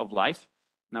events of life.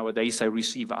 Nowadays, I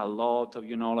receive a lot of,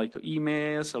 like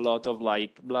emails, a lot of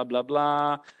like, blah, blah,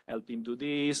 blah, help him do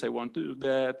this, I want to do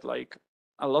that, like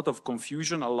a lot of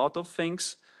confusion, a lot of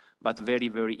things, but very,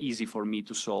 very easy for me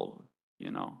to solve,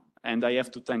 And I have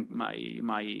to thank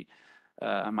my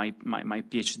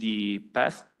PhD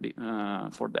path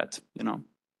for that,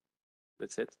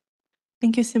 That's it.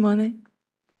 Thank you, Simone.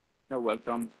 You're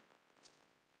welcome.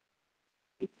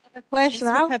 A question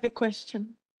I now? have a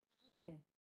question.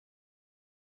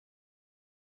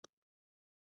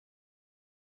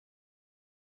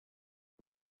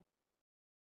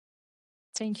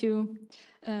 Thank you.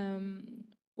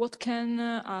 What can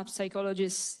a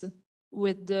psychologist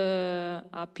with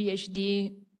a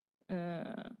PhD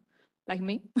like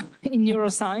me in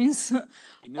neuroscience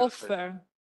offer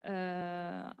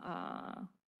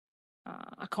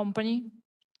a company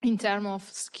in terms of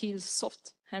skills,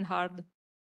 soft and hard,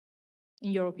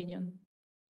 in your opinion?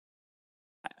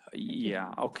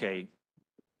 Yeah, okay.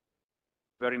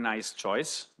 Very nice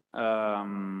choice.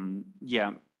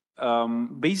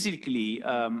 Basically,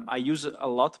 I use a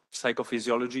lot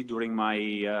psychophysiology during my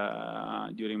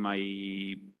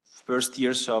first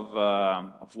years of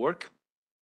work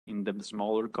in the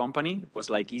smaller company. It was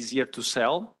like easier to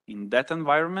sell in that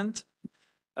environment.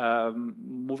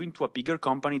 Moving to a bigger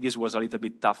company, this was a little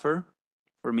bit tougher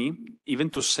for me, even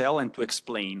to sell and to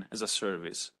explain as a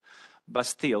service. But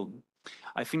still,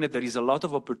 I think that there is a lot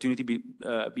of opportunity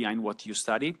behind what you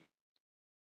study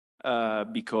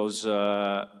because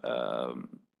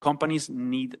companies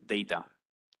need data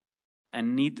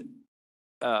and need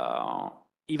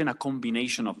even a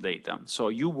combination of data. So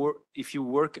if you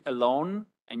work alone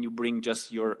and you bring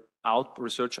just your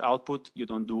research output, you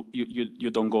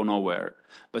don't go nowhere.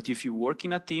 But if you work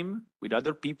in a team with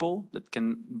other people that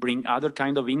can bring other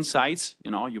kind of insights,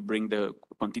 you bring the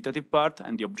quantitative part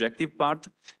and the objective part,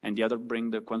 and the other bring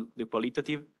the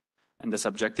qualitative and the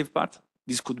subjective part.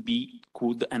 This could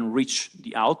enrich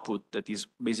the output that is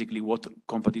basically what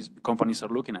companies are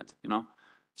looking at.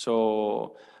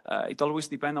 So it always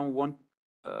depends on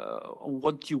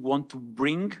what you want to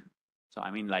bring. So I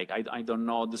mean, like I don't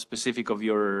know the specific of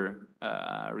your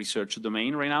research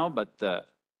domain right now, but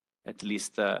at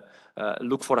least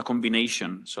look for a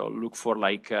combination. So look for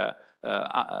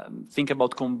think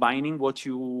about combining what's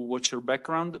your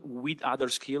background with other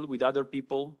skill, with other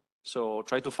people. So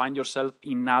try to find yourself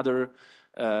in other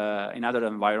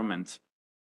environment,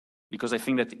 because I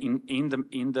think that in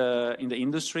the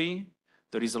industry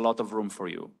there is a lot of room for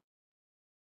you.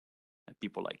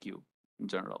 People like you in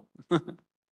general.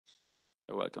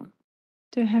 You're welcome.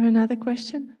 Do you have another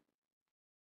question?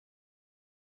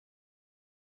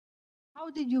 How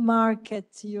did you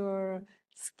market your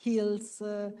skills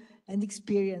and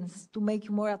experience to make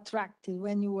you more attractive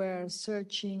when you were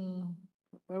searching,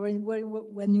 or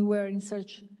when you were in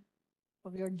search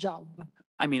of your job?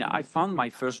 I mean, I found my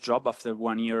first job after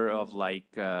 1 year of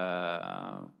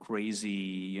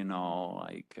crazy,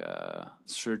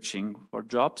 searching for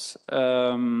jobs.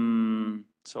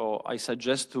 So I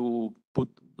suggest to put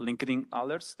LinkedIn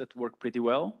alerts that work pretty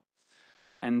well,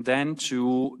 and then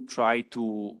to try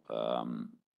to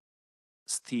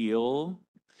steal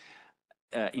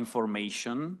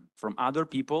information from other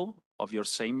people of your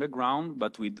same background,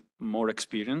 but with more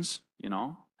experience,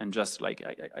 and just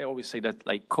I always say that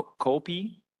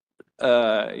copy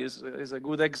is a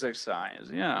good exercise.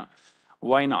 Yeah.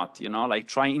 Why not?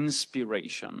 Try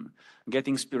inspiration, get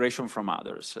inspiration from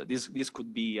others. This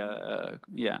could be,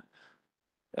 yeah.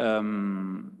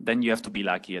 Then you have to be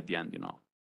lucky at the end,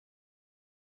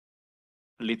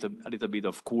 A little bit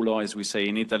of culo, as we say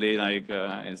in Italy.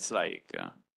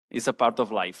 It's a part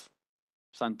of life.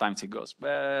 Sometimes it goes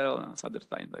well, other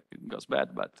times it goes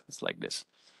bad, but it's like this.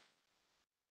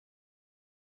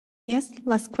 Yes,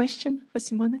 last question for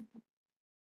Simone.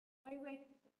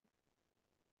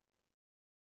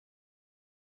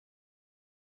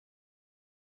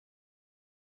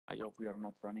 I hope we are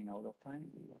not running out of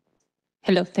time.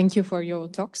 Hello, thank you for your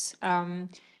talks.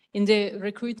 In the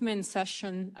recruitment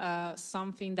session,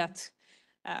 something that,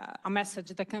 a message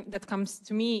that comes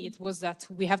to me, it was that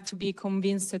we have to be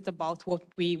convinced about what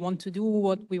we want to do,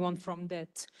 what we want from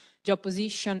that job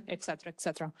position, etc.,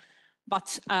 etc.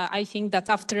 But I think that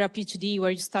after a PhD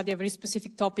where you study a very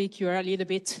specific topic, you are a little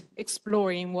bit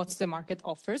exploring what the market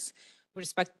offers with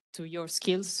respect to your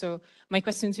skills. So my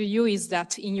question to you is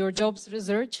that in your jobs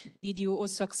research, did you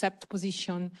also accept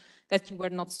position that you were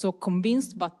not so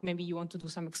convinced, but maybe you want to do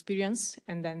some experience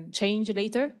and then change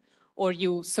later? Or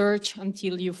you search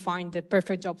until you find the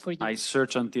perfect job for you? I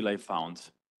search until I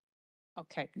found.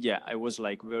 Okay. Yeah, I was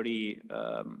very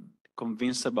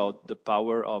convinced about the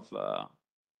power of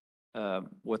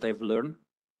what I've learned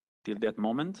till that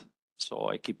moment. So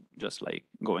I keep just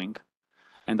going.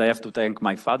 And I have to thank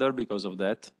my father because of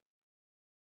that.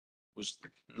 Who's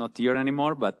not here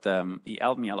anymore, but he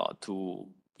helped me a lot to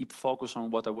keep focus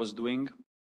on what I was doing.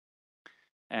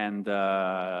 And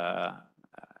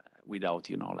without,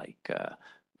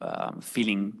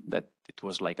 feeling that it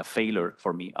was a failure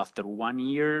for me. After 1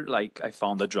 year, I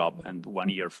found a job, and 1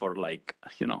 year for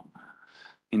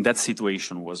in that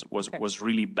situation was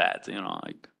really bad,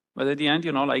 But at the end,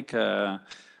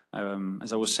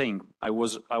 as I was saying, I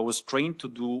was trained to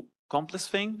do complex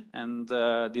thing, and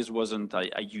this wasn't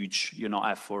a huge,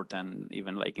 effort, and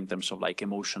even in terms of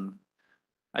emotion,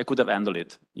 I could have handled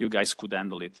it. You guys could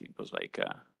handle it. It was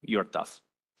you're tough.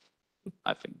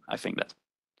 I think that.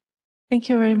 Thank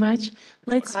you very much.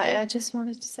 I just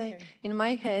wanted to say, in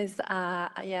my case,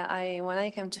 when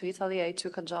I came to Italy, I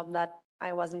took a job that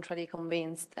I wasn't really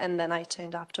convinced, and then I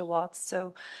changed afterwards.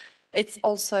 So it's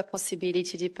also a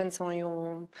possibility, depends on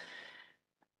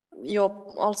your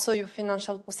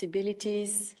financial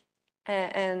possibilities,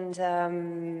 and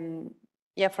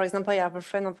Yeah, for example, I have a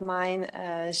friend of mine,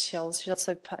 she's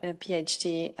also a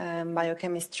PhD in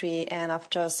biochemistry, and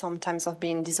after some times of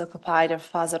being disoccupied, her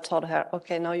father told her,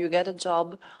 okay, now you get a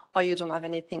job or you don't have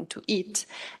anything to eat.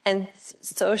 And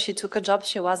so she took a job,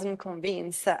 she wasn't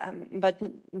convinced, but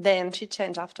then she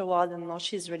changed afterward and now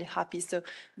she's really happy. So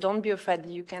don't be afraid,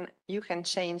 you can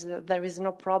change, there is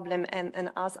no problem. And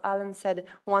as Alan said,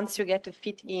 once you get to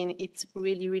fit in, it's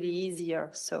really, really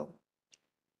easier, so.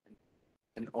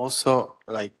 And also,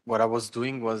 like what I was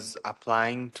doing was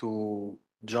applying to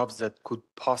jobs that could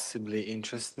possibly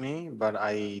interest me, but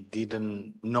I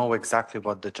didn't know exactly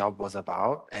what the job was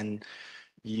about. And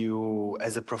you,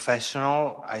 as a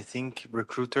professional, I think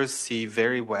recruiters see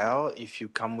very well if you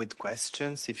come with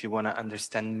questions, if you want to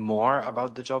understand more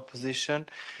about the job position.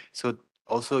 So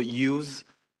also use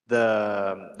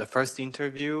the first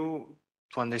interview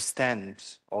to understand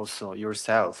also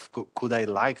yourself. Could I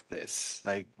like this?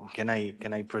 Like, can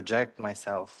I project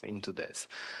myself into this?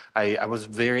 I was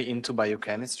very into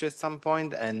biochemistry at some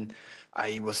point, and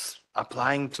I was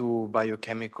applying to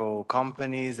biochemical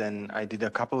companies, and I did a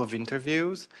couple of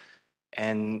interviews,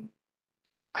 and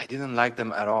I didn't like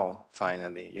them at all.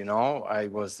 Finally, you know, I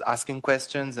was asking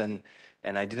questions, and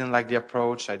I didn't like the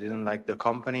approach. I didn't like the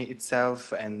company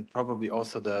itself, and probably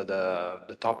also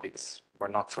the topics were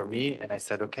not for me. And I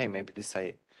said, okay, maybe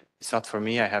it's not for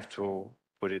me. I have to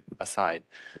put it aside.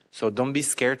 So don't be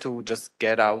scared to just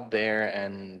get out there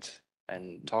and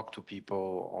talk to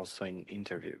people also in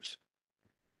interviews.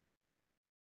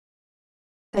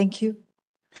 Thank you.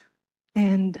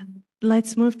 And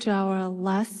let's move to our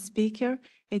last speaker,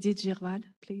 Edith Girval,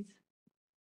 please.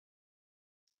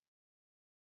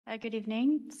 Good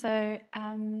evening. So,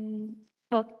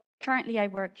 well, currently I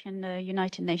work in the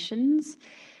United Nations.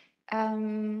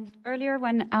 Earlier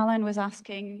when Alan was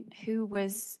asking who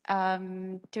was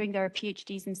doing their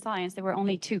PhDs in science, there were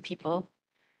only 2 people.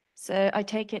 So I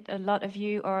take it a lot of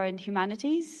you are in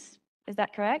humanities. Is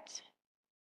that correct?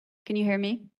 Can you hear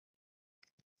me?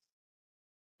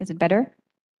 Is it better?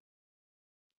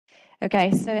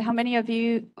 Okay, so how many of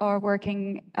you are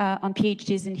working on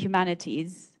PhDs in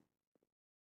humanities?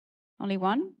 Only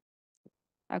 1?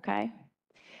 Okay.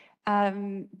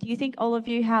 Do you think all of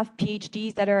you have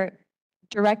PhDs that are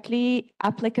directly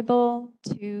applicable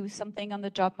to something on the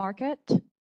job market?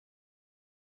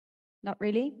 Not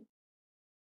really?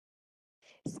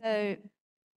 So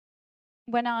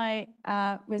when I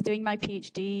was doing my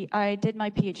PhD, I did my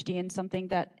PhD in something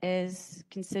that is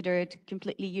considered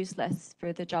completely useless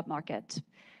for the job market.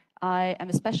 I am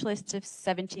a specialist of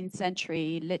 17th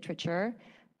century literature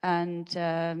and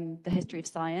the history of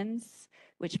science,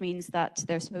 which means that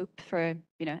there's hope for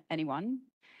anyone.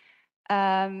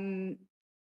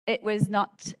 It was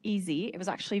not easy. It was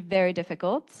actually very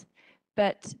difficult.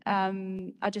 But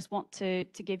I just want to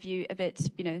give you a bit,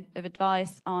 of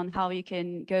advice on how you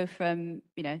can go from,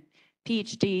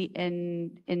 PhD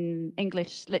in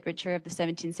English literature of the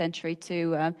 17th century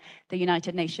to the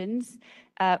United Nations,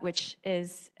 which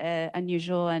is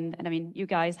unusual. And I mean, you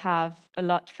guys have a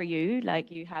lot for you. Like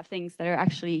you have things that are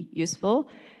actually useful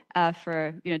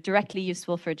for, directly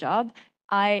useful for a job.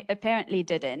 I apparently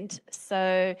didn't.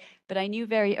 So, but I knew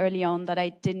very early on that I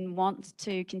didn't want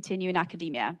to continue in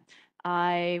academia.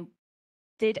 I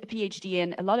did a PhD,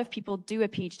 and a lot of people do a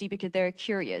PhD because they're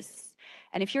curious.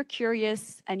 And if you're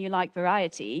curious and you like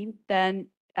variety, then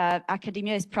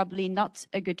academia is probably not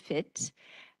a good fit.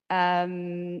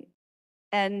 And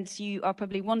you are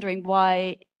probably wondering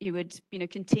why you would,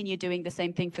 continue doing the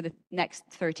same thing for the next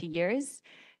 30 years.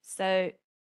 So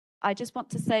I just want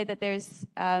to say that there's,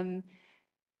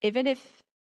 even if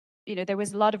there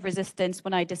was a lot of resistance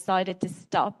when I decided to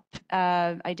stop.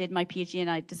 I did my PhD and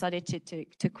I decided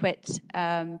to quit,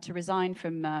 to resign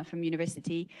from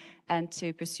university and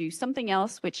to pursue something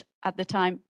else, which at the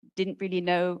time didn't really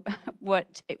know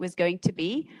what it was going to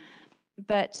be.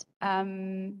 But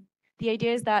the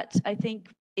idea is that I think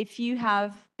if you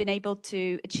have been able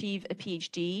to achieve a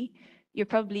PhD, you're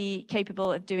probably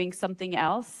capable of doing something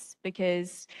else,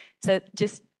 because so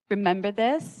just remember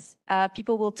this.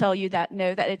 People will tell you that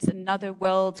that it's another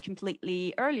world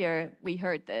completely. Earlier we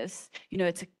heard this,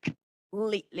 it's a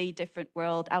completely different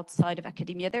world outside of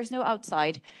academia. There's no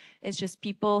outside. It's just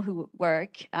people who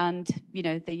work, and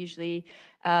they usually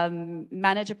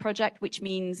manage a project, which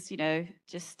means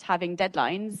just having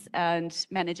deadlines and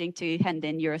managing to hand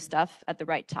in your stuff at the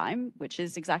right time, which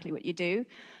is exactly what you do.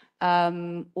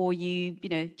 Or you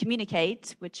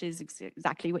communicate, which is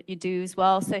exactly what you do as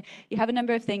well. So you have a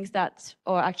number of things that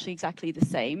are actually exactly the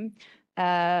same.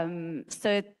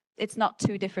 So it's not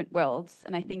 2 different worlds,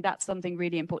 and I think that's something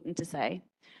really important to say.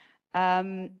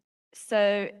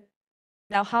 So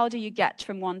Now, how do you get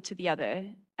from one to the other?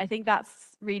 I think that's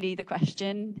really the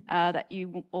question that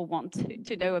you all want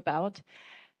to know about.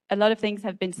 A lot of things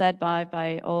have been said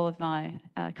by all of my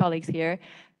colleagues here.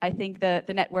 I think the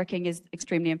networking is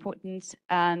extremely important,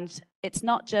 and it's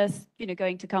not just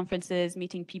going to conferences,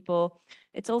 meeting people.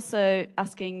 It's also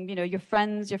asking your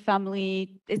friends, your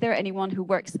family. Is there anyone who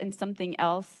works in something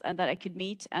else and that I could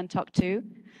meet and talk to?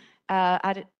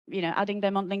 Adding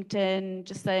them on LinkedIn,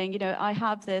 just saying, I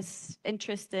have this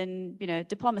interest in,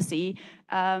 diplomacy.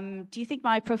 Do you think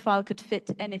my profile could fit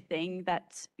anything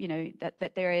that,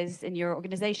 that there is in your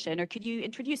organization? Or could you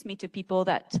introduce me to people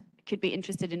that could be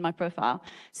interested in my profile?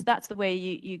 So that's the way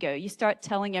you go. You start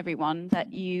telling everyone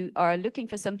that you are looking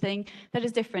for something that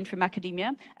is different from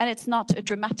academia, and it's not a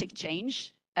dramatic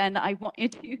change. And I want you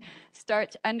to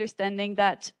start understanding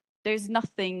that there's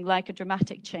nothing like a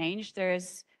dramatic change.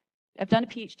 I've done a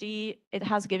PhD. It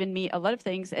has given me a lot of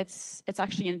things. It's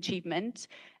actually an achievement,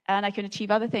 and I can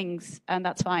achieve other things, and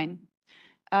that's fine.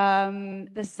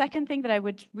 The second thing that I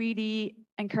would really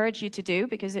encourage you to do,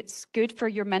 because it's good for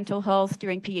your mental health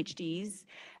during PhDs,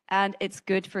 and it's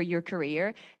good for your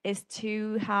career, is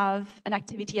to have an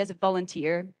activity as a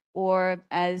volunteer or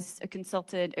as a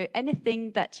consultant, or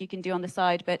anything that you can do on the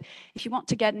side. But if you want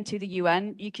to get into the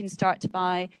UN, you can start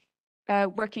by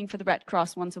working for the Red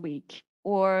Cross once a week,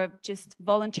 or just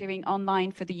volunteering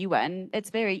online for the UN.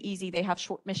 It's very easy. They have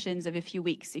short missions of a few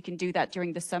weeks. You can do that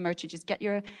during the summer to just get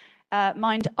your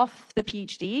mind off the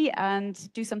PhD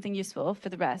and do something useful for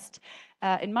the rest.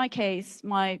 In my case,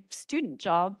 my student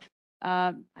job,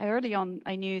 early on,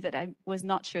 I knew that I was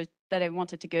not sure that I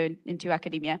wanted to go into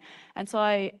academia. And so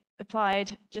I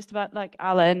applied just about like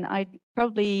Alan. I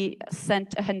probably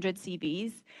sent 100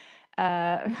 CVs.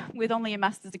 With only a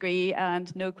master's degree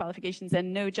and no qualifications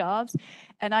and no jobs.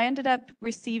 And I ended up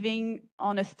receiving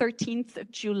on a 13th of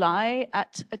July,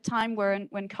 at a time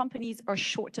when companies are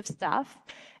short of staff,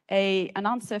 an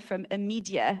answer from a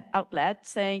media outlet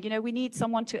saying, we need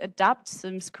someone to adapt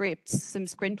some scripts, some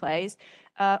screenplays.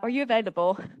 Are you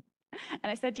available?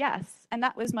 And I said yes. And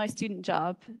that was my student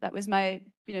job. That was my,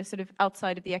 sort of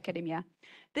outside of the academia.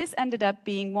 This ended up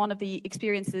being one of the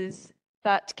experiences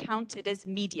that counted as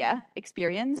media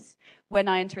experience when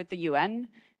I entered the UN,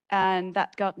 and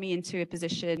that got me into a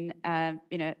position,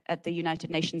 at the United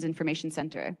Nations Information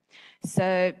Center.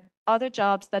 So other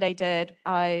jobs that I did,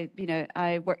 I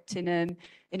worked in an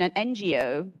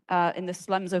NGO in the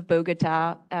slums of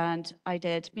Bogota, and I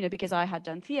did, because I had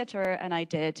done theater and I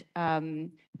did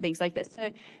things like this. So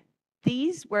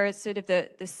these were sort of the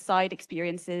side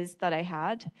experiences that I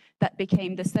had that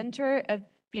became the center of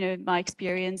my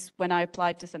experience when I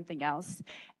applied to something else.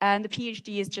 And the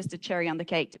PhD is just a cherry on the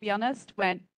cake, to be honest,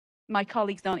 when my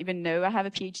colleagues don't even know I have a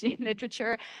PhD in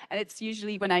literature. And it's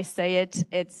usually when I say it,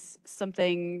 it's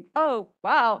something, oh,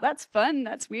 wow, that's fun,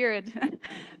 that's weird.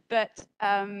 But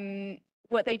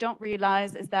what they don't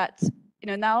realize is that,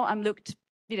 now I'm looked,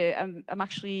 I'm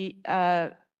actually,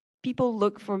 people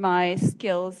look for my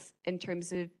skills in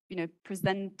terms of,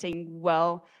 presenting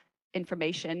well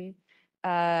information.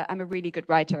 I'm a really good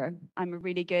writer. I'm a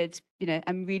really good,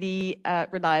 I'm really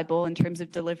reliable in terms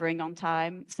of delivering on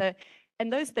time. So,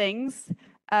 and those things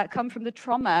come from the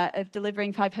trauma of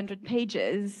delivering 500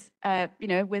 pages,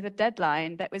 with a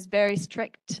deadline that was very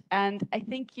strict. And I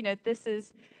think, this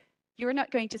is, you're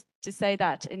not going to say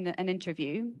that in an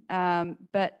interview,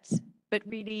 but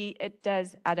really it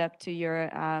does add up to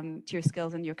your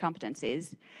skills and your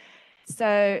competencies.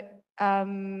 So,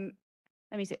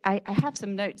 let me see, I have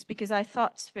some notes because I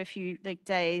thought for a few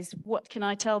days, what can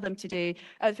I tell them to do?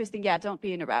 The first thing, don't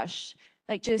be in a rush.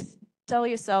 Just tell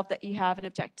yourself that you have an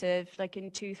objective,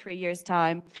 in 2-3 years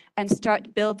time, and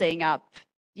start building up,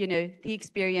 the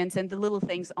experience and the little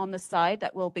things on the side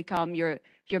that will become your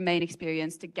main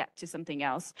experience to get to something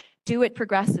else. Do it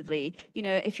progressively.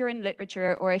 If you're in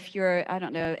literature or if you're, I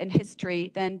don't know, in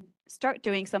history, then start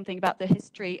doing something about the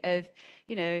history of,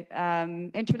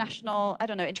 international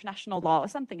law or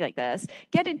something like this.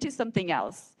 Get into something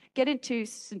else. Get into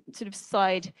sort of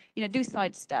side, do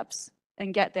side steps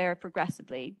and get there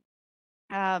progressively.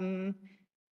 So,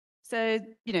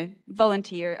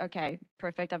 volunteer. Okay,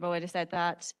 perfect. I've already said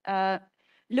that.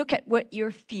 Look at what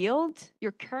your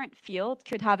current field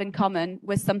could have in common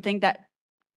with something that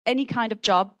any kind of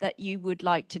job that you would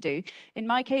like to do. In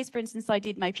my case, for instance, I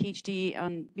did my PhD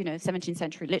on, 17th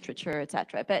century literature,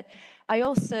 etc. But I'm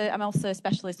also a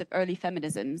specialist of early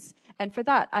feminisms. And for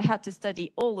that, I had to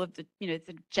study all of the,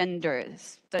 the gender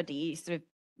study sort of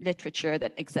literature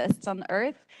that exists on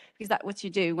Earth, because that's what you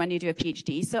do when you do a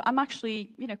PhD. So I'm actually,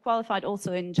 qualified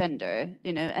also in gender,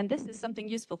 and this is something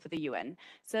useful for the UN.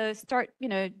 So start,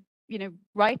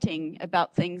 writing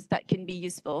about things that can be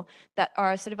useful, that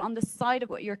are sort of on the side of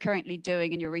what you're currently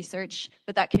doing in your research,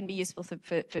 but that can be useful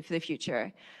for the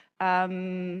future.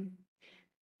 And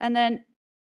then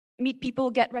meet people,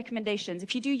 get recommendations.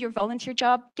 If you do your volunteer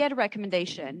job, get a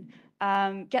recommendation.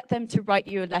 Get them to write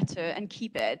you a letter and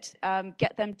keep it.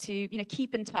 Get them to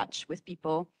keep in touch with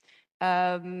people.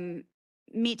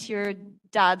 Meet your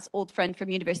dad's old friend from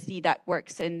university that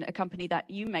works in a company that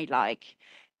you may like,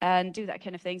 and do that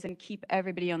kind of things, and keep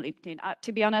everybody on LinkedIn.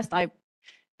 To be honest, I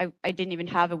didn't even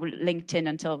have a LinkedIn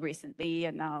until recently,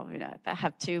 and now I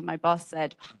have two. My boss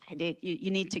said,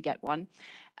 you need to get one.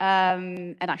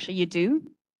 And actually you do.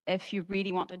 If you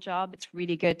really want a job, it's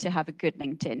really good to have a good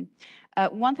LinkedIn.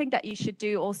 One thing that you should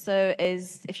do also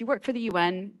is, if you work for the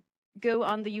UN, go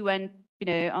on the UN,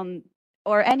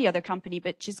 or any other company,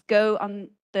 but just go on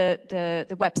the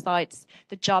websites,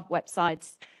 the job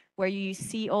websites, where you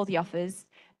see all the offers,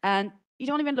 and you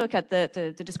don't even look at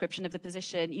the description of the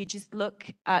position. You just look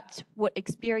at what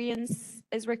experience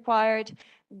is required,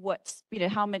 what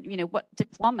how many, what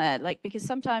diploma, because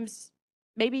sometimes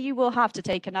maybe you will have to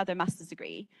take another master's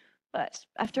degree, but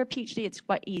after a PhD, it's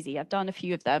quite easy. I've done a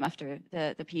few of them after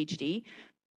the PhD.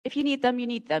 If you need them, you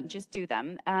need them, just do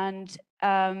them. And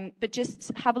but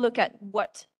just have a look at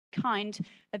what kind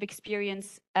of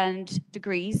experience and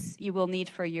degrees you will need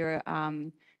for your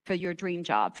dream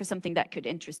job, for something that could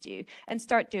interest you, and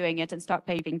start doing it and start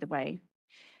paving the way.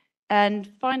 And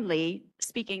finally,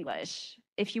 speak English.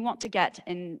 If you want to get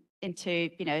into,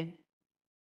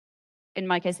 in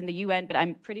my case in the UN, but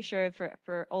I'm pretty sure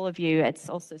for all of you, it's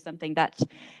also something that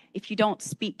if you don't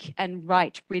speak and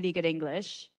write really good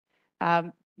English,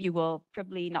 you will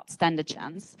probably not stand a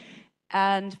chance.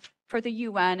 And for the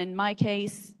UN, in my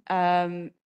case,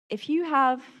 if you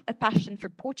have a passion for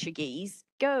Portuguese,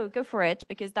 go for it,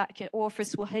 because that can, or for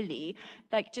Swahili,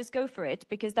 just go for it,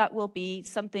 because that will be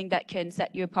something that can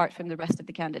set you apart from the rest of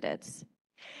the candidates.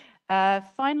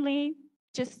 Finally,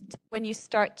 just when you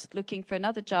start looking for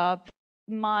another job,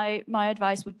 my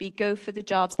advice would be go for the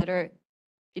jobs that are,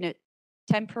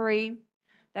 temporary,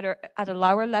 that are at a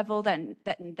lower level than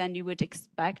you would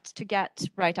expect to get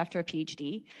right after a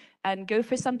PhD, and go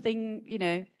for something,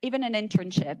 even an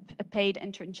internship, a paid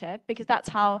internship, because that's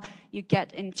how you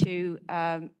get into,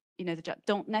 the job.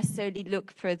 Don't necessarily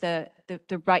look for the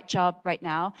right job right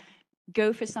now.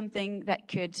 Go for something that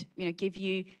could,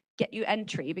 get you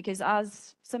entry, because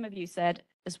as some of you said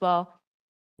as well,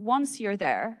 once you're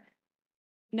there,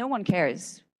 no one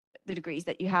cares the degrees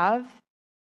that you have.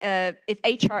 If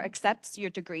HR accepts your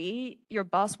degree, your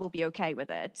boss will be okay with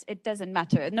it. It doesn't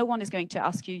matter. No one is going to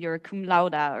ask you you're a cum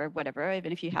laude or whatever,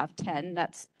 even if you have 10,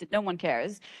 no one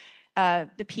cares. The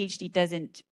PhD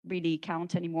doesn't really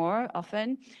count anymore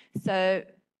often. So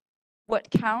what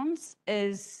counts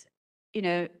is,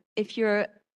 if you're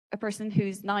a person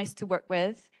who's nice to work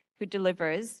with, who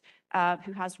delivers,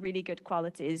 who has really good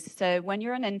qualities. So when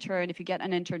you're an intern, if you get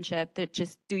an internship, that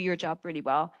just do your job really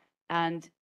well, and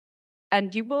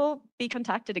you will be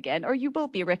contacted again, or you will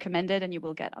be recommended and you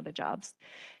will get other jobs.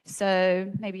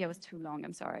 So maybe I was too long,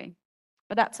 I'm sorry.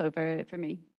 But that's over for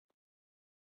me.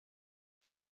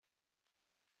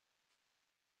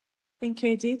 Thank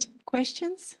you, Edith.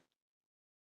 Questions?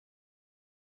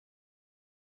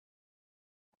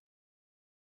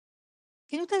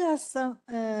 Can you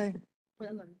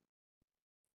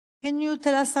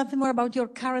tell us something more about your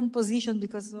current position?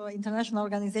 Because international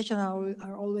organizations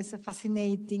are always a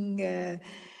fascinating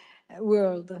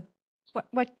world.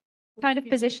 What kind of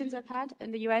positions I've had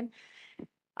in the UN?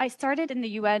 I started in the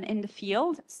UN in the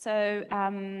field. So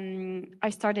I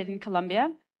started in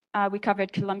Colombia. We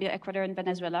covered Colombia, Ecuador, and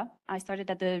Venezuela. I started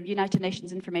at the United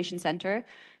Nations Information Center.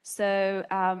 So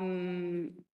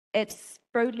it's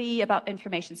broadly about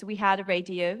information. So we had a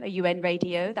radio, a UN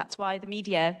radio. That's why the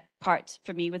media part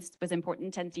for me was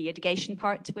important, and the education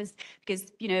part was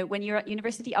because, when you're at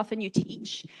university, often you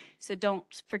teach. So don't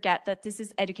forget that this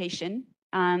is education,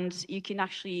 and you can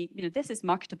actually, this is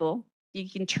marketable. You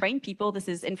can train people. This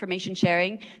is information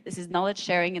sharing. This is knowledge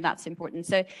sharing, and that's important.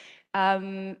 So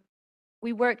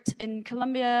we worked in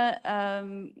Colombia.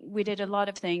 We did a lot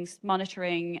of things,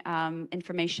 monitoring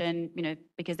information,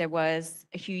 because there was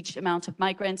a huge amount of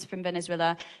migrants from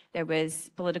Venezuela. There was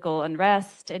political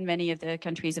unrest in many of the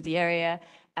countries of the area.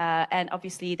 And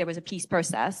obviously there was a peace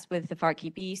process with the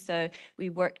FARC-EP. So we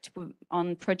worked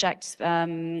on projects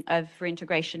of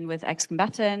reintegration with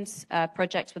ex-combatants,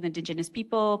 projects with indigenous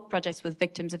people, projects with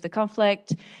victims of the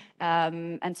conflict.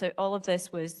 And so all of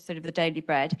this was sort of the daily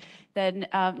bread. Then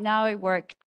now I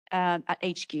work at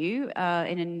HQ,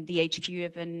 in the HQ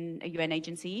of a UN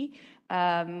agency.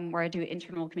 where I do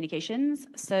internal communications.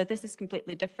 So this is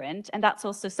completely different. And that's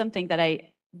also something that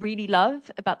I really love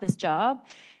about this job,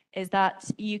 is that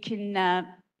you can,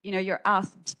 you're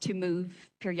asked to move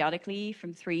periodically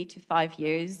from 3 to 5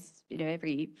 years,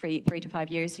 every three to 5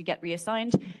 years you get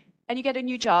reassigned, and you get a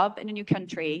new job in a new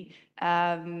country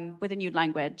with a new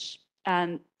language.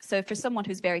 And so for someone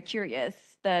who's very curious,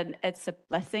 then it's a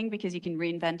blessing because you can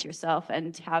reinvent yourself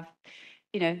and have,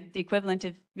 the equivalent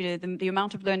of, the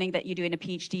amount of learning that you do in a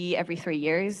PhD every 3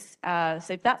 years.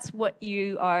 So if that's what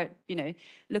you are,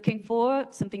 looking for,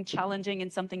 something challenging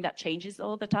and something that changes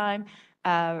all the time,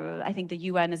 I think the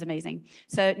UN is amazing.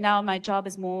 So now my job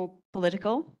is more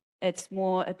political. It's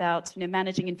more about,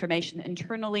 managing information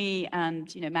internally and,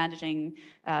 managing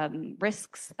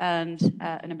risks and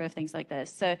a number of things like this.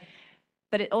 So,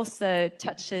 but it also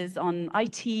touches on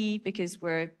IT because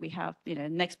we have,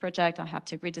 next project, I have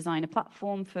to redesign a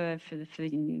platform for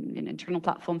an internal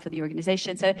platform for the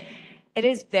organization. So it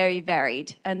is very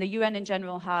varied. And the UN in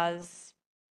general has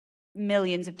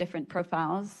millions of different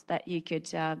profiles that you could,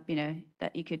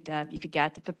 that you could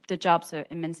get. The jobs are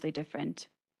immensely different.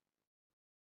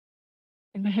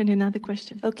 And I had another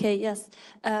question. Okay, yes.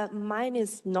 Mine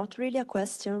is not really a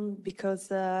question because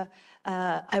I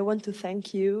want to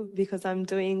thank you because I'm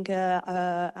doing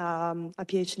a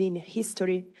PhD in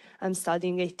history. I'm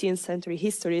studying 18th century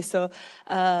history. So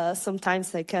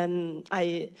sometimes when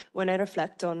I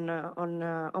reflect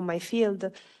on my field,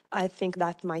 I think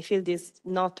that my field is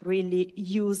not really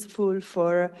useful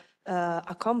for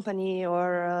a company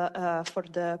or for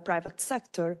the private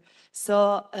sector.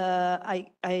 So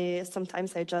I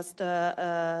sometimes I just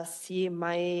see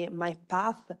my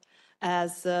path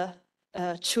as a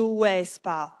two-way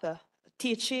path,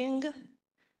 teaching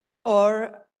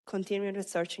or continuing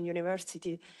research in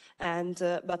university. And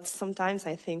but sometimes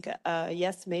I think,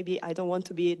 yes, maybe I don't want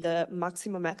to be the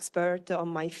maximum expert on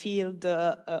my field,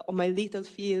 on my little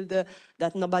field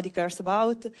that nobody cares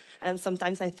about. And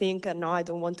sometimes I think, no, I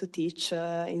don't want to teach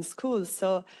in school.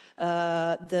 So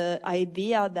the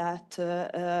idea that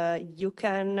you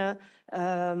can,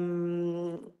 I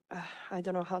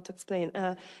don't know how to explain,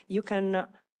 you can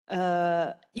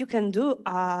do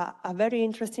a very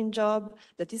interesting job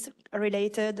that is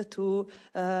related to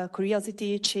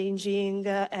curiosity, changing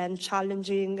and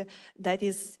challenging, that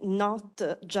is not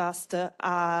just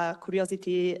a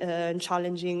curiosity and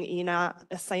challenging in a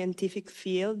scientific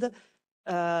field,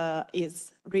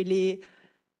 is really,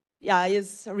 yeah,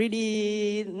 it's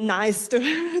really nice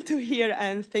to hear,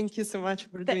 and thank you so much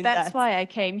for doing that. That's why I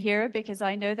came here, because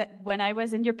I know that when I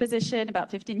was in your position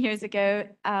about 15 years ago,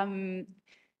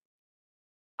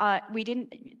 my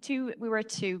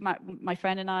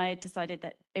friend and I decided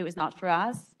that it was not for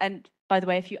us. And by the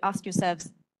way, if you ask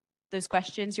yourselves those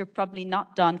questions, you're probably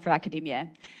not done for academia.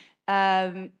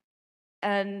 And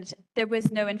there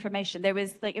was no information. There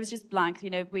was it was just blank.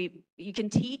 You can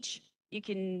teach, you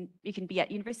can be at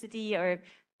university, or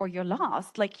you're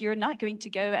lost. You're not going to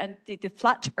go, and the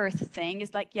flat earth thing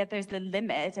is yeah, there's the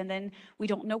limit, and then we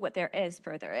don't know what there is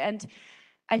further. And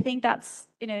I think that's,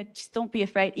 just don't be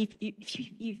afraid.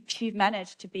 If you've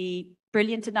managed to be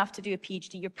brilliant enough to do a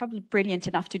PhD, you're probably brilliant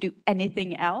enough to do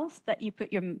anything else that you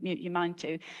put your mind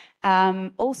to.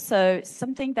 Also,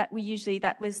 something that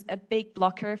that was a big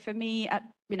blocker for me,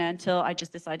 until I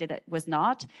just decided it was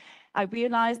not. I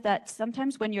realized that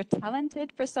sometimes when you're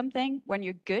talented for something, when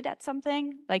you're good at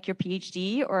something, like your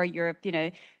PhD or your,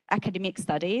 academic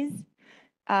studies,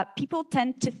 people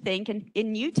tend to think,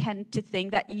 and you tend to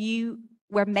think that you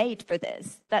were made for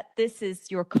this, that this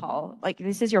is your call,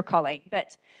 this is your calling.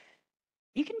 But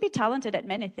you can be talented at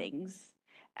many things.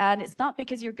 And it's not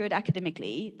because you're good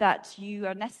academically that you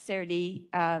are necessarily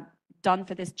done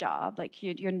for this job.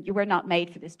 You were not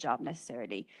made for this job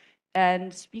necessarily.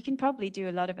 And you can probably do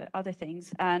a lot of other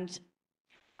things. And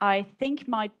I think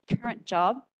my current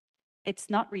job, it's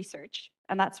not research.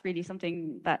 And that's really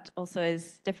something that also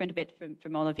is different a bit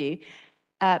from all of you.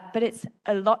 But it's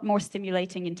a lot more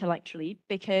stimulating intellectually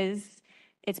because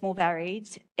it's more varied,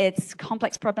 it's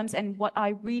complex problems. And what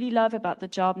I really love about the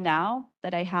job now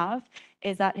that I have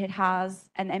is that it has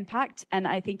an impact. And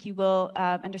I think you will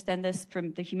understand this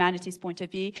from the humanities point of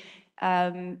view.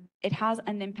 It has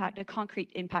an impact, a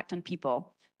concrete impact on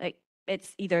people.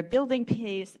 It's either a building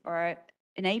piece or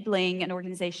enabling an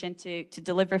organization to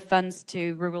deliver funds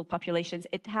to rural populations.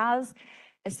 It has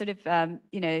a sort of, a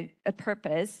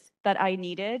purpose that I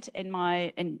needed in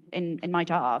my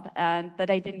job and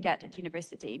that I didn't get at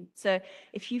university. So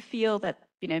if you feel that,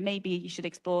 maybe you should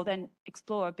explore, then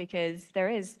explore, because there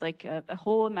is a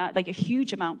whole amount, a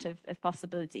huge amount of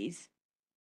possibilities.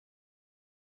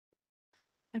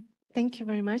 Thank you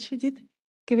very much, Edith.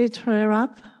 give it a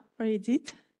wrap for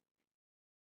Edith.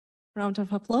 Round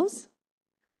of applause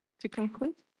to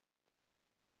conclude.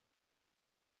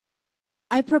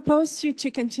 I propose you to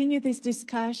continue this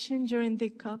discussion during the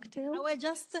cocktail. Well,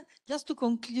 just to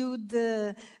conclude,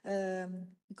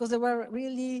 because they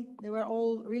were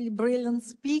all really brilliant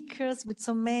speakers with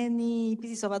so many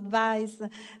pieces of advice.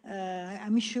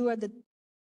 I'm sure that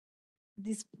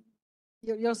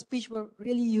your speech were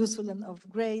really useful and of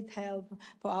great help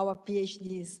for our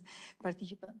PhDs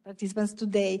participants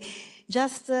today.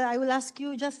 I will ask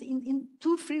you just in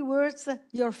 2-3 words,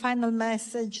 your final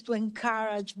message to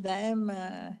encourage them.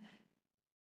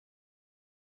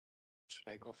 Should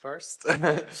I go first?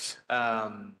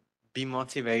 Be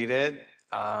motivated.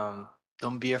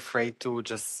 Don't be afraid to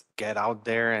just get out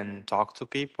there and talk to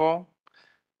people,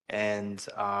 and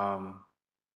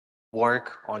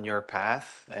work on your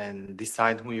path and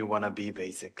decide who you want to be,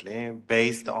 basically,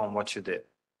 based on what you did.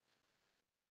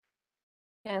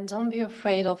 And don't be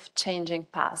afraid of changing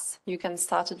paths. You can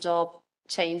start a job,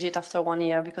 change it after 1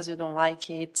 year because you don't like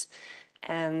it.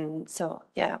 And so,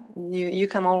 yeah, you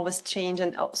can always change.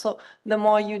 And also, the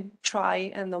more you try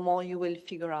and the more you will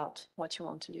figure out what you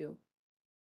want to do.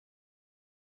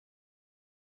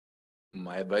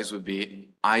 My advice would be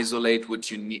isolate what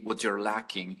you need, what you're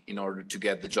lacking in order to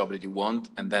get the job that you want,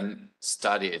 and then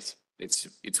study it. It's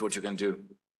what you can do.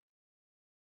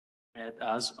 Add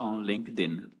us on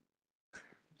LinkedIn.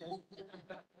 Well,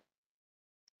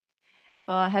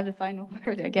 I have the final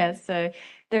word, I guess. So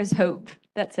there's hope.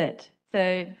 That's it. So,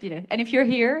 and if you're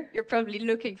here, you're probably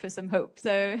looking for some hope.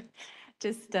 So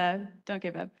just don't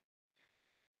give up.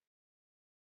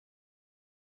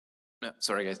 No,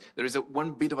 sorry, guys. There is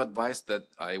one bit of advice that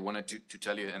I wanted to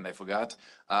tell you and I forgot.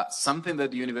 Something that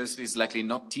the university is likely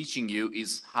not teaching you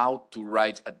is how to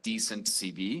write a decent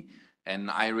CV.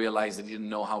 And I realized I didn't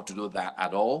know how to do that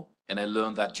at all. And I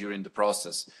learned that during the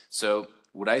process. So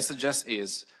what I suggest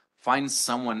is find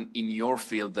someone in your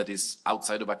field that is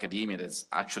outside of academia, that's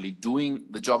actually doing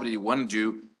the job that you want to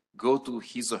do. Go to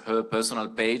his or her personal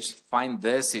page, find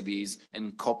their CVs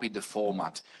and copy the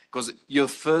format. Because your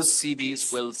first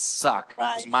CVs will suck,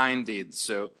 as mine did,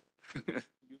 so.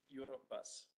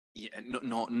 Eurobus. Yeah,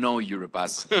 no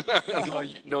Eurobus.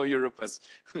 no Eurobus.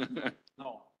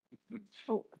 No.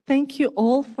 Oh, thank you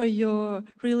all for your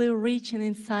really rich and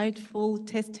insightful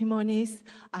testimonies.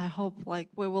 I hope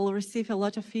we will receive a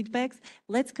lot of feedbacks.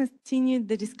 Let's continue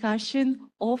the discussion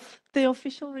of the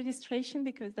official registration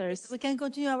because We can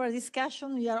continue our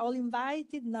discussion. We are all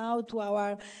invited now to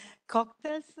our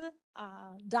cocktails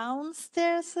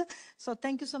downstairs. So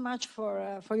thank you so much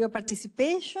for your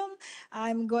participation.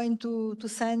 I'm going to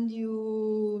send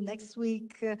you next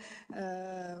week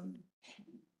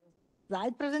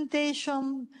slide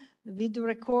presentation, video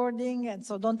recording, and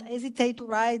so don't hesitate to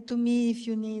write to me if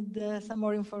you need some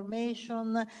more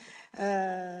information.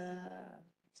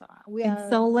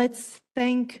 So let's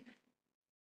thank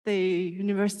the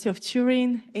University of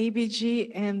Turin,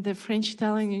 ABG, and the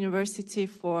French-Italian University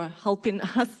for helping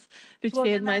us,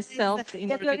 Lucia and myself, in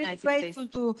organizing. organizing We are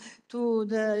grateful to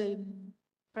the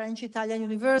French-Italian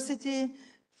University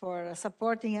for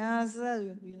supporting us,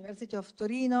 University of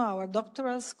Torino, our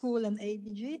doctoral school, and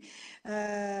ABG.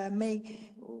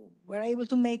 We're able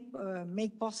to make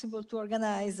possible to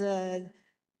organize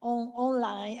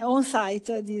on-site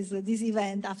this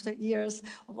event after years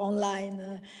of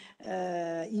online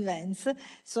events.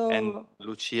 So And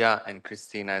Lucia and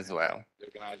Christina as well.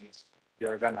 The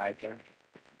organizer.